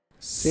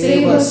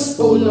 Save us,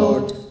 O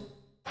Lord.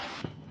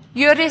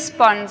 Your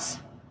response,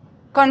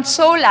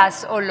 console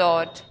us, O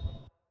Lord.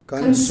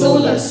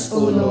 Console us, O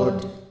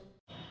Lord.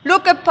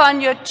 Look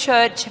upon your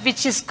church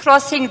which is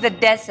crossing the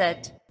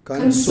desert.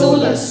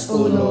 Console us, O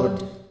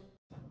Lord.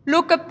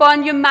 Look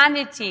upon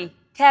humanity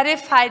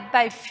terrified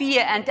by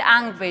fear and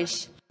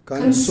anguish.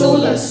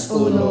 Console us, O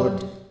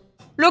Lord.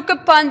 Look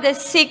upon the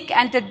sick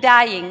and the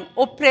dying,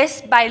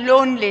 oppressed by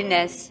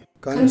loneliness.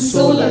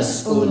 Console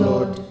us, O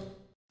Lord.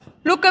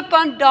 Look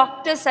upon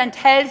doctors and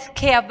health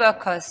care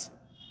workers,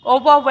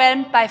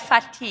 overwhelmed by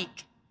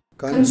fatigue.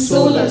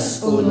 Console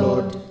us, O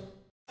Lord.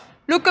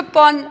 Look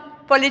upon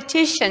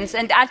politicians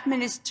and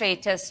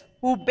administrators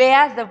who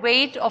bear the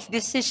weight of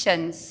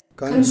decisions.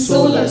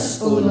 Console us,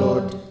 O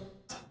Lord.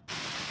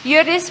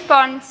 Your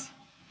response,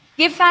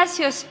 give us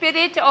your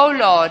Spirit, O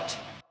Lord.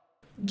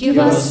 Give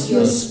us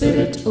your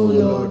Spirit, O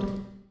Lord.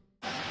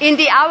 In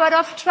the hour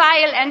of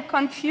trial and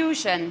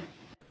confusion.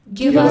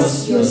 Give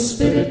us your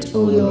Spirit,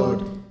 O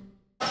Lord.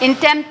 In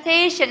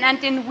temptation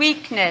and in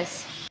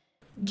weakness.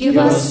 Give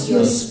us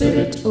your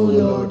Spirit, O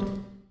Lord.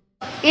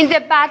 In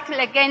the battle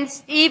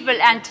against evil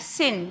and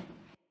sin.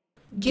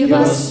 Give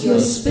us your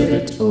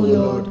Spirit, O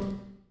Lord.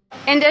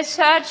 In the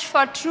search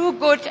for true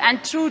good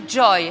and true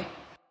joy.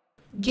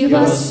 Give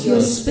us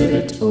your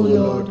Spirit, O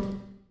Lord.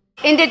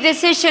 In the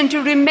decision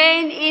to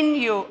remain in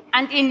you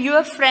and in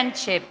your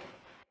friendship.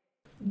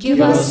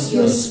 Give us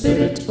your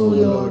Spirit, O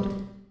Lord.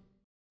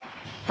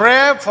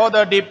 Prayer for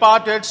the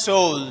departed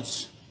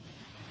souls.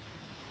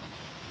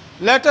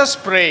 Let us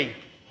pray.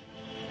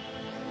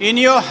 In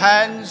your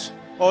hands,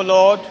 O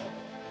Lord,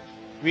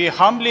 we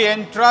humbly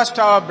entrust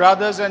our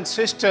brothers and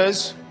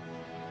sisters.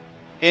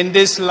 In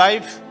this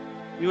life,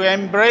 you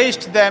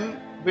embraced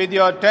them with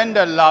your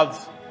tender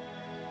love.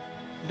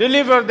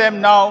 Deliver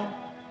them now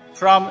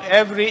from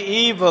every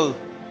evil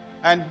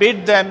and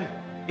bid them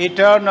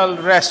eternal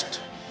rest.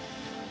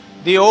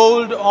 The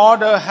old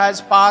order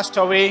has passed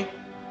away.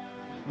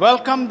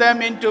 Welcome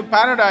them into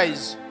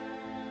paradise,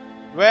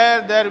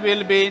 where there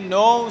will be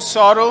no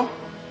sorrow,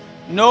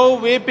 no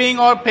weeping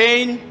or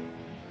pain,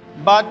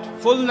 but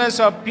fullness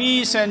of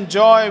peace and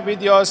joy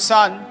with your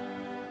Son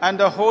and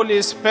the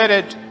Holy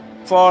Spirit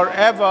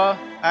forever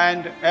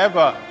and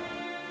ever.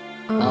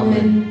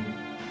 Amen.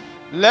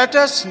 Let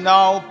us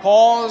now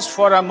pause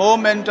for a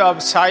moment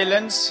of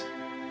silence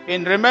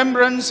in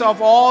remembrance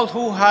of all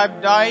who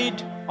have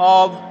died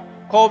of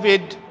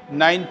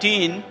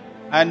COVID-19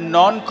 and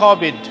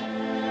non-COVID.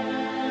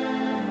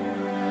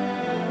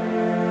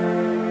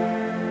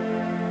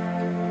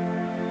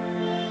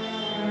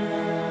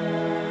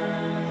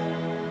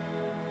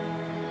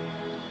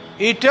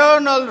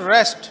 Eternal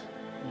rest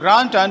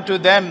grant unto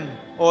them,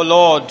 O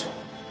Lord.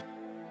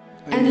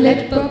 And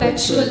let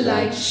perpetual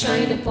light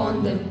shine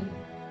upon them.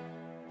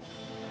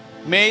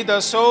 May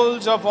the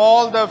souls of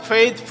all the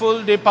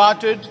faithful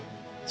departed,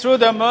 through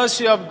the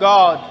mercy of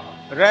God,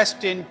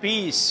 rest in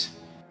peace.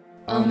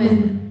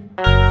 Amen.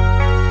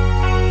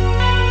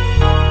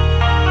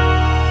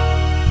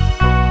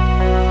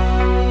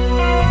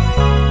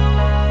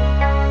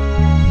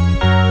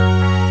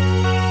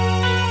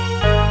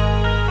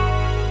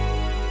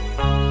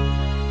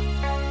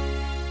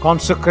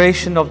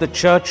 Consecration of the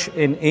Church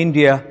in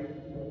India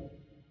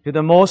to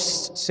the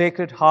most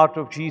Sacred Heart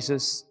of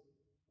Jesus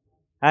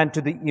and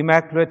to the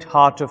Immaculate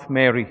Heart of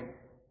Mary.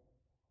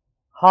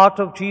 Heart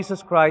of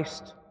Jesus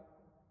Christ,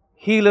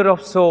 Healer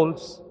of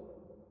souls,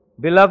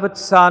 beloved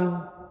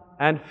Son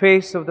and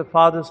face of the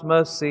Father's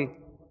mercy,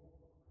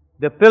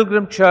 the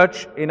Pilgrim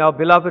Church in our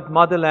beloved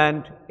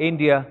motherland,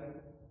 India,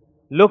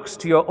 looks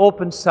to your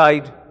open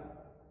side,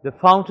 the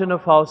fountain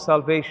of our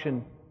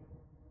salvation,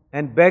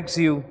 and begs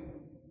you,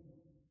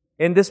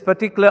 in this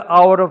particular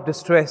hour of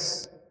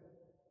distress,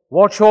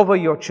 watch over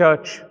your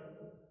church,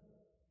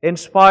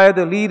 inspire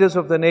the leaders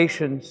of the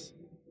nations,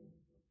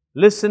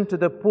 listen to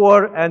the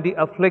poor and the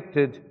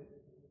afflicted,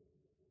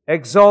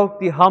 exalt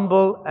the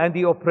humble and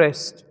the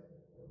oppressed,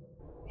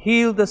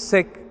 heal the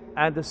sick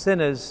and the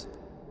sinners,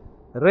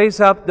 raise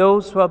up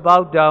those who are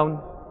bowed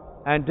down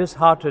and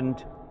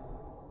disheartened,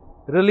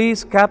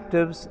 release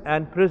captives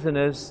and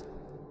prisoners,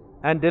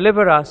 and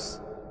deliver us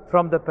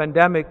from the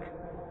pandemic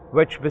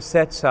which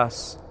besets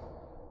us.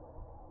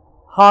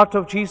 Heart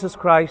of Jesus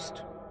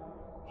Christ,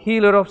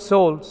 healer of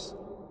souls,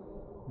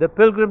 the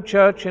pilgrim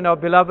church in our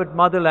beloved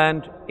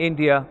motherland,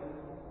 India,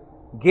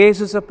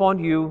 gazes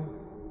upon you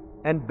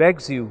and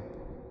begs you,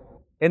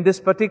 in this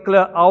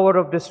particular hour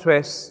of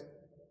distress,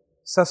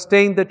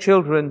 sustain the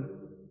children,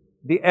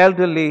 the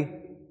elderly,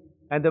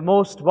 and the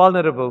most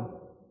vulnerable.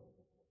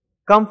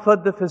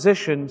 Comfort the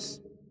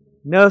physicians,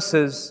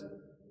 nurses,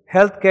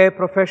 healthcare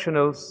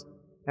professionals,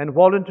 and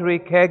voluntary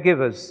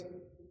caregivers.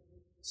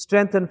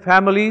 Strengthen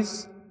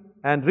families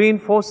and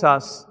reinforce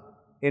us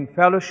in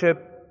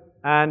fellowship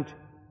and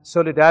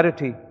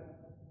solidarity.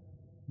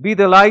 Be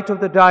the light of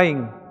the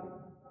dying.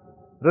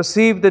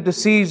 Receive the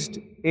deceased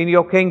in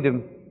your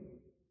kingdom.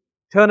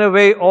 Turn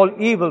away all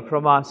evil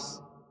from us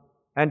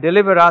and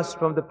deliver us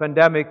from the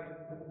pandemic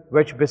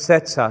which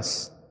besets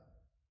us.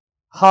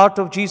 Heart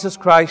of Jesus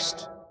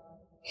Christ,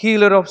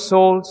 healer of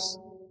souls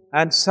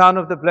and Son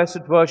of the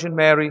Blessed Virgin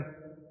Mary,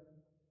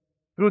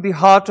 through the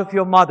heart of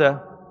your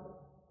mother,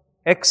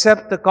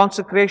 accept the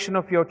consecration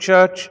of your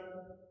church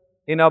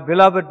in our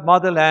beloved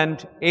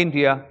motherland,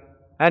 India,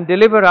 and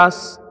deliver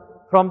us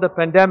from the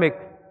pandemic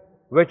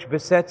which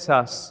besets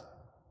us.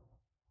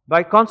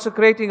 By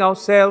consecrating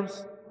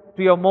ourselves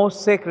to your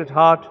most sacred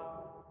heart,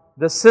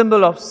 the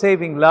symbol of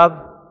saving love,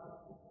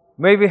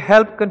 may we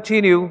help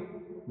continue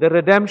the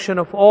redemption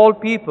of all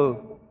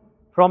people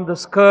from the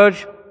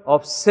scourge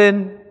of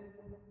sin,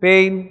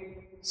 pain,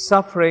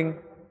 suffering,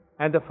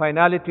 and the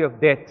finality of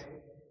death.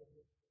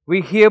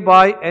 We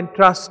hereby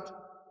entrust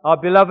our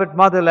beloved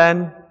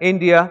motherland,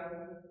 India,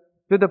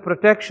 to the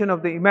protection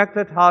of the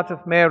Immaculate Heart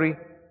of Mary,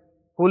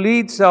 who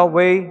leads our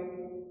way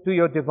to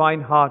your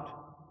divine heart.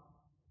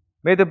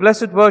 May the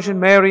Blessed Virgin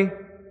Mary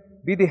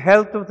be the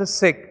health of the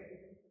sick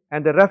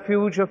and the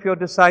refuge of your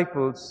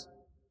disciples,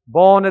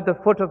 born at the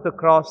foot of the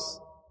cross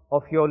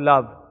of your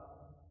love.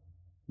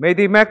 May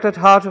the Immaculate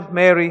Heart of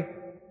Mary,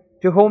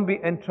 to whom we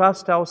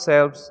entrust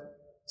ourselves,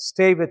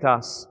 stay with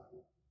us.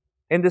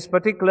 In this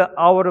particular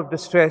hour of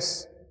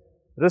distress,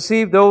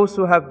 receive those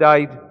who have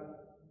died,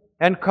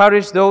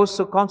 encourage those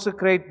who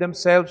consecrate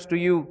themselves to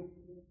you,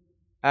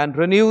 and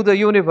renew the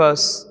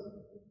universe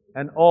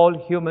and all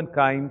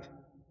humankind.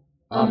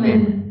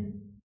 Amen.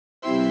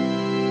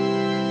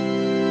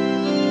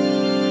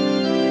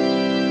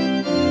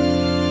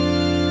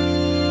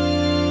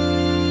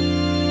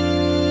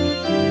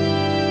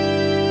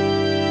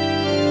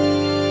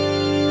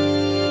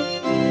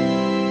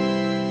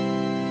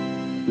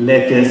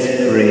 Let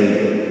us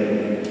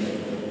pray.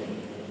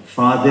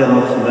 Father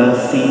of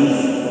mercies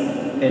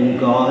and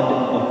God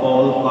of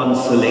all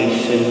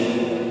consolation,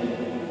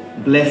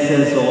 bless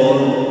us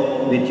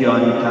all with your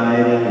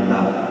untiring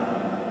love.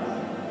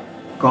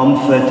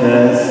 Comfort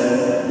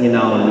us in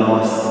our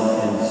loss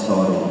and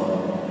sorrow.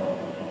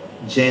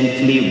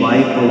 Gently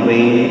wipe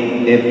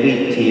away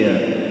every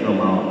tear from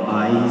our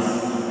eyes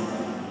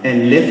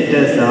and lift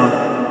us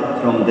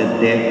up from the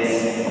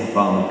depths of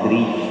our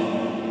grief.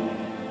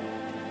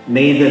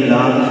 May the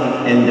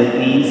love and the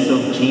peace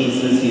of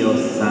Jesus, your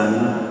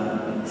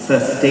Son,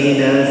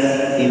 sustain us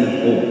in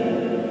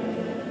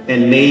hope.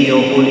 And may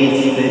your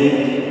Holy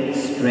Spirit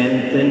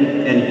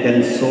strengthen and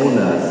console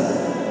us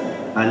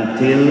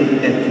until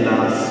at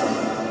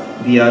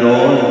last we are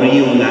all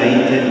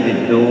reunited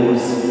with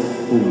those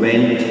who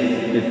went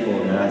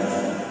before us.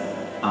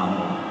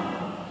 Amen.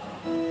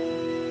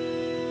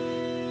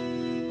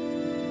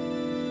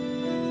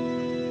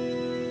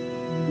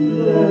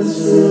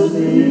 Blessed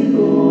be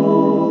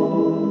God,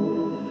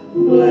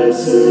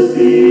 blessed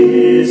be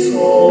His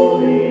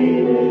holy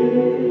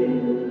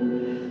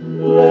name.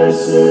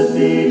 Blessed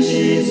be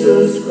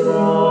Jesus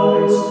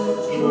Christ,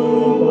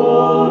 true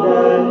God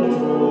and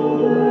true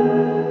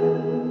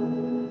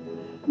Lamb.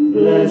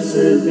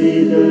 Blessed be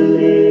the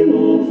name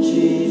of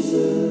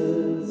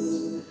Jesus.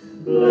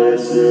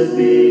 Blessed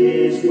be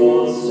His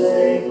most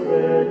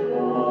sacred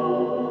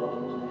heart.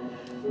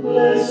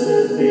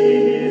 Blessed be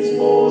His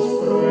most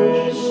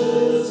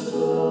precious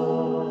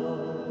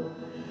blood.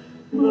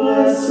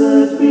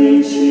 Blessed be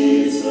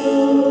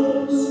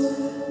Jesus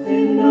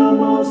in the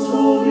most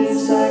holy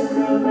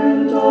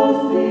sacrament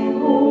of the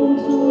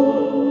altar.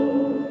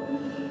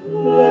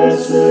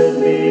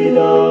 Blessed be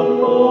the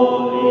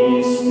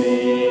Holy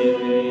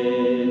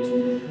Spirit,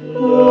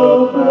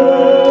 the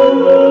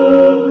Paraclete.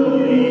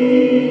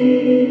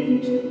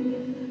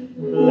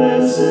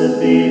 Blessed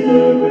be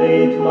the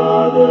great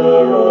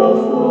Mother of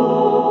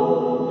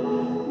God,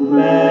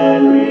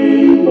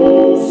 Mary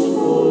most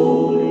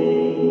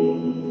holy.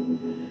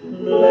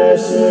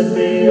 Blessed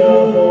be a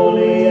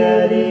holy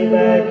and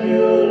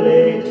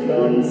immaculate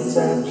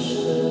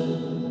conception.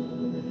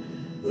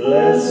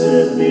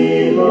 Blessed be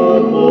her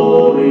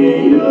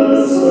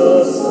glorious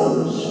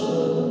assumption.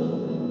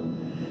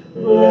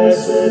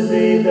 Blessed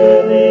be the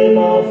name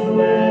of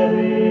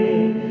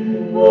Mary,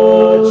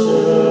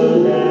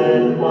 Virgin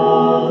and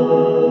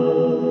Mother.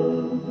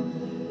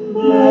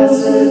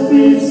 Blessed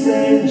be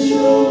Saint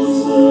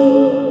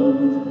Joseph,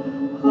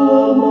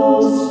 her most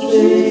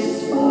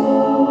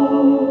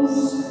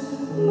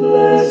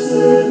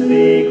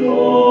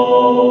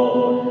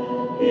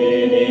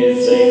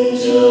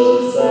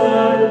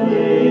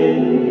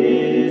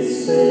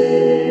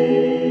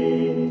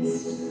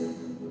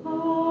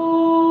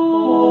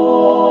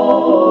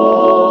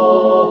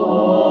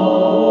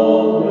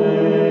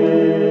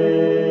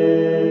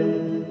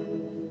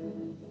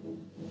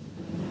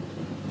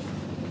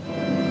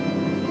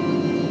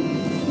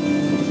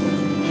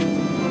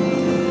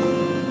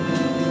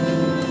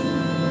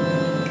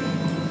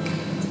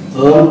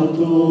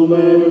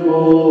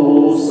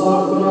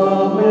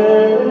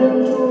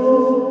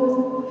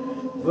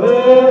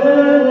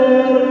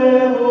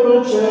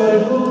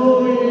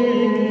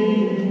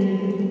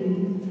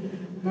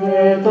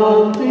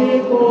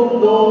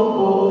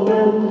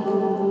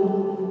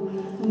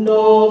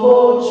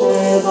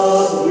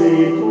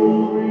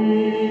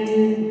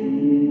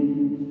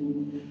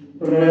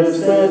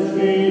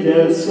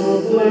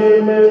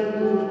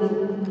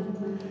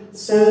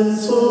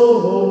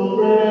sensum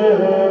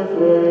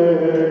refectum.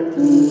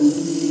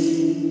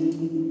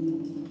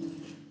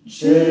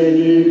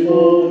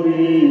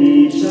 Genitori,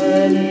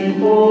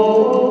 genitoque,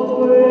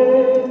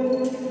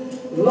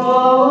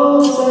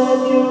 laus et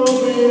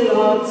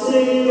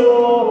jubilatio,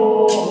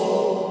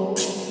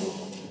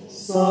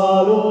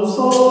 salus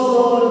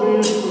honor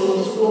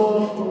virtus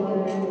quoque,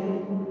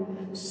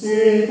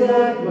 sit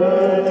et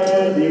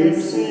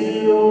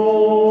benedictio,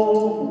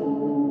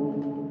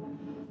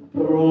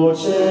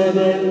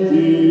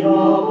 procedenti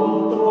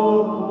abunt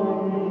troque,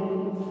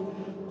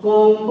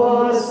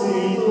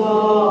 comparsit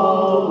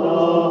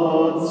laudatio.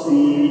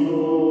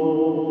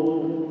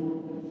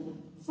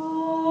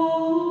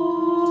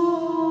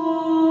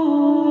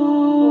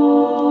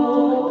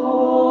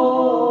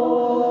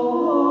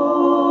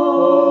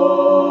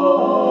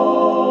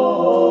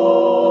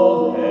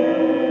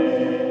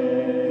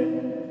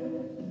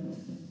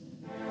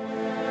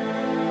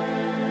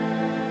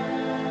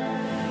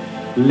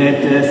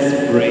 Let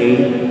us pray.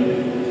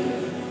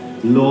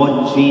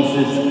 Lord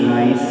Jesus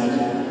Christ,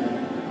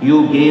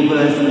 you gave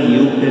us the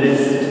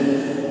Eucharist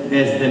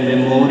as the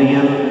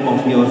memorial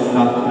of your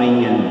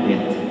suffering and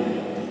death.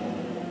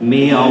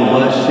 May our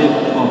worship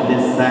of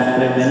this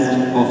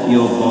sacrament of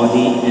your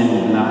body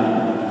and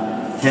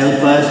blood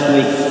help us to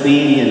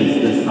experience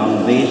the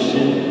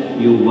salvation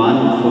you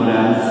won for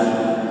us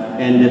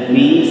and the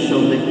peace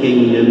of the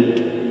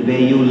kingdom where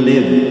you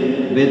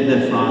live with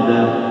the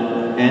Father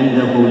and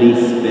the Holy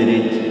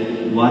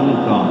Spirit, one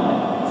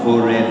God,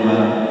 forever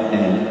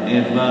and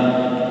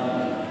ever.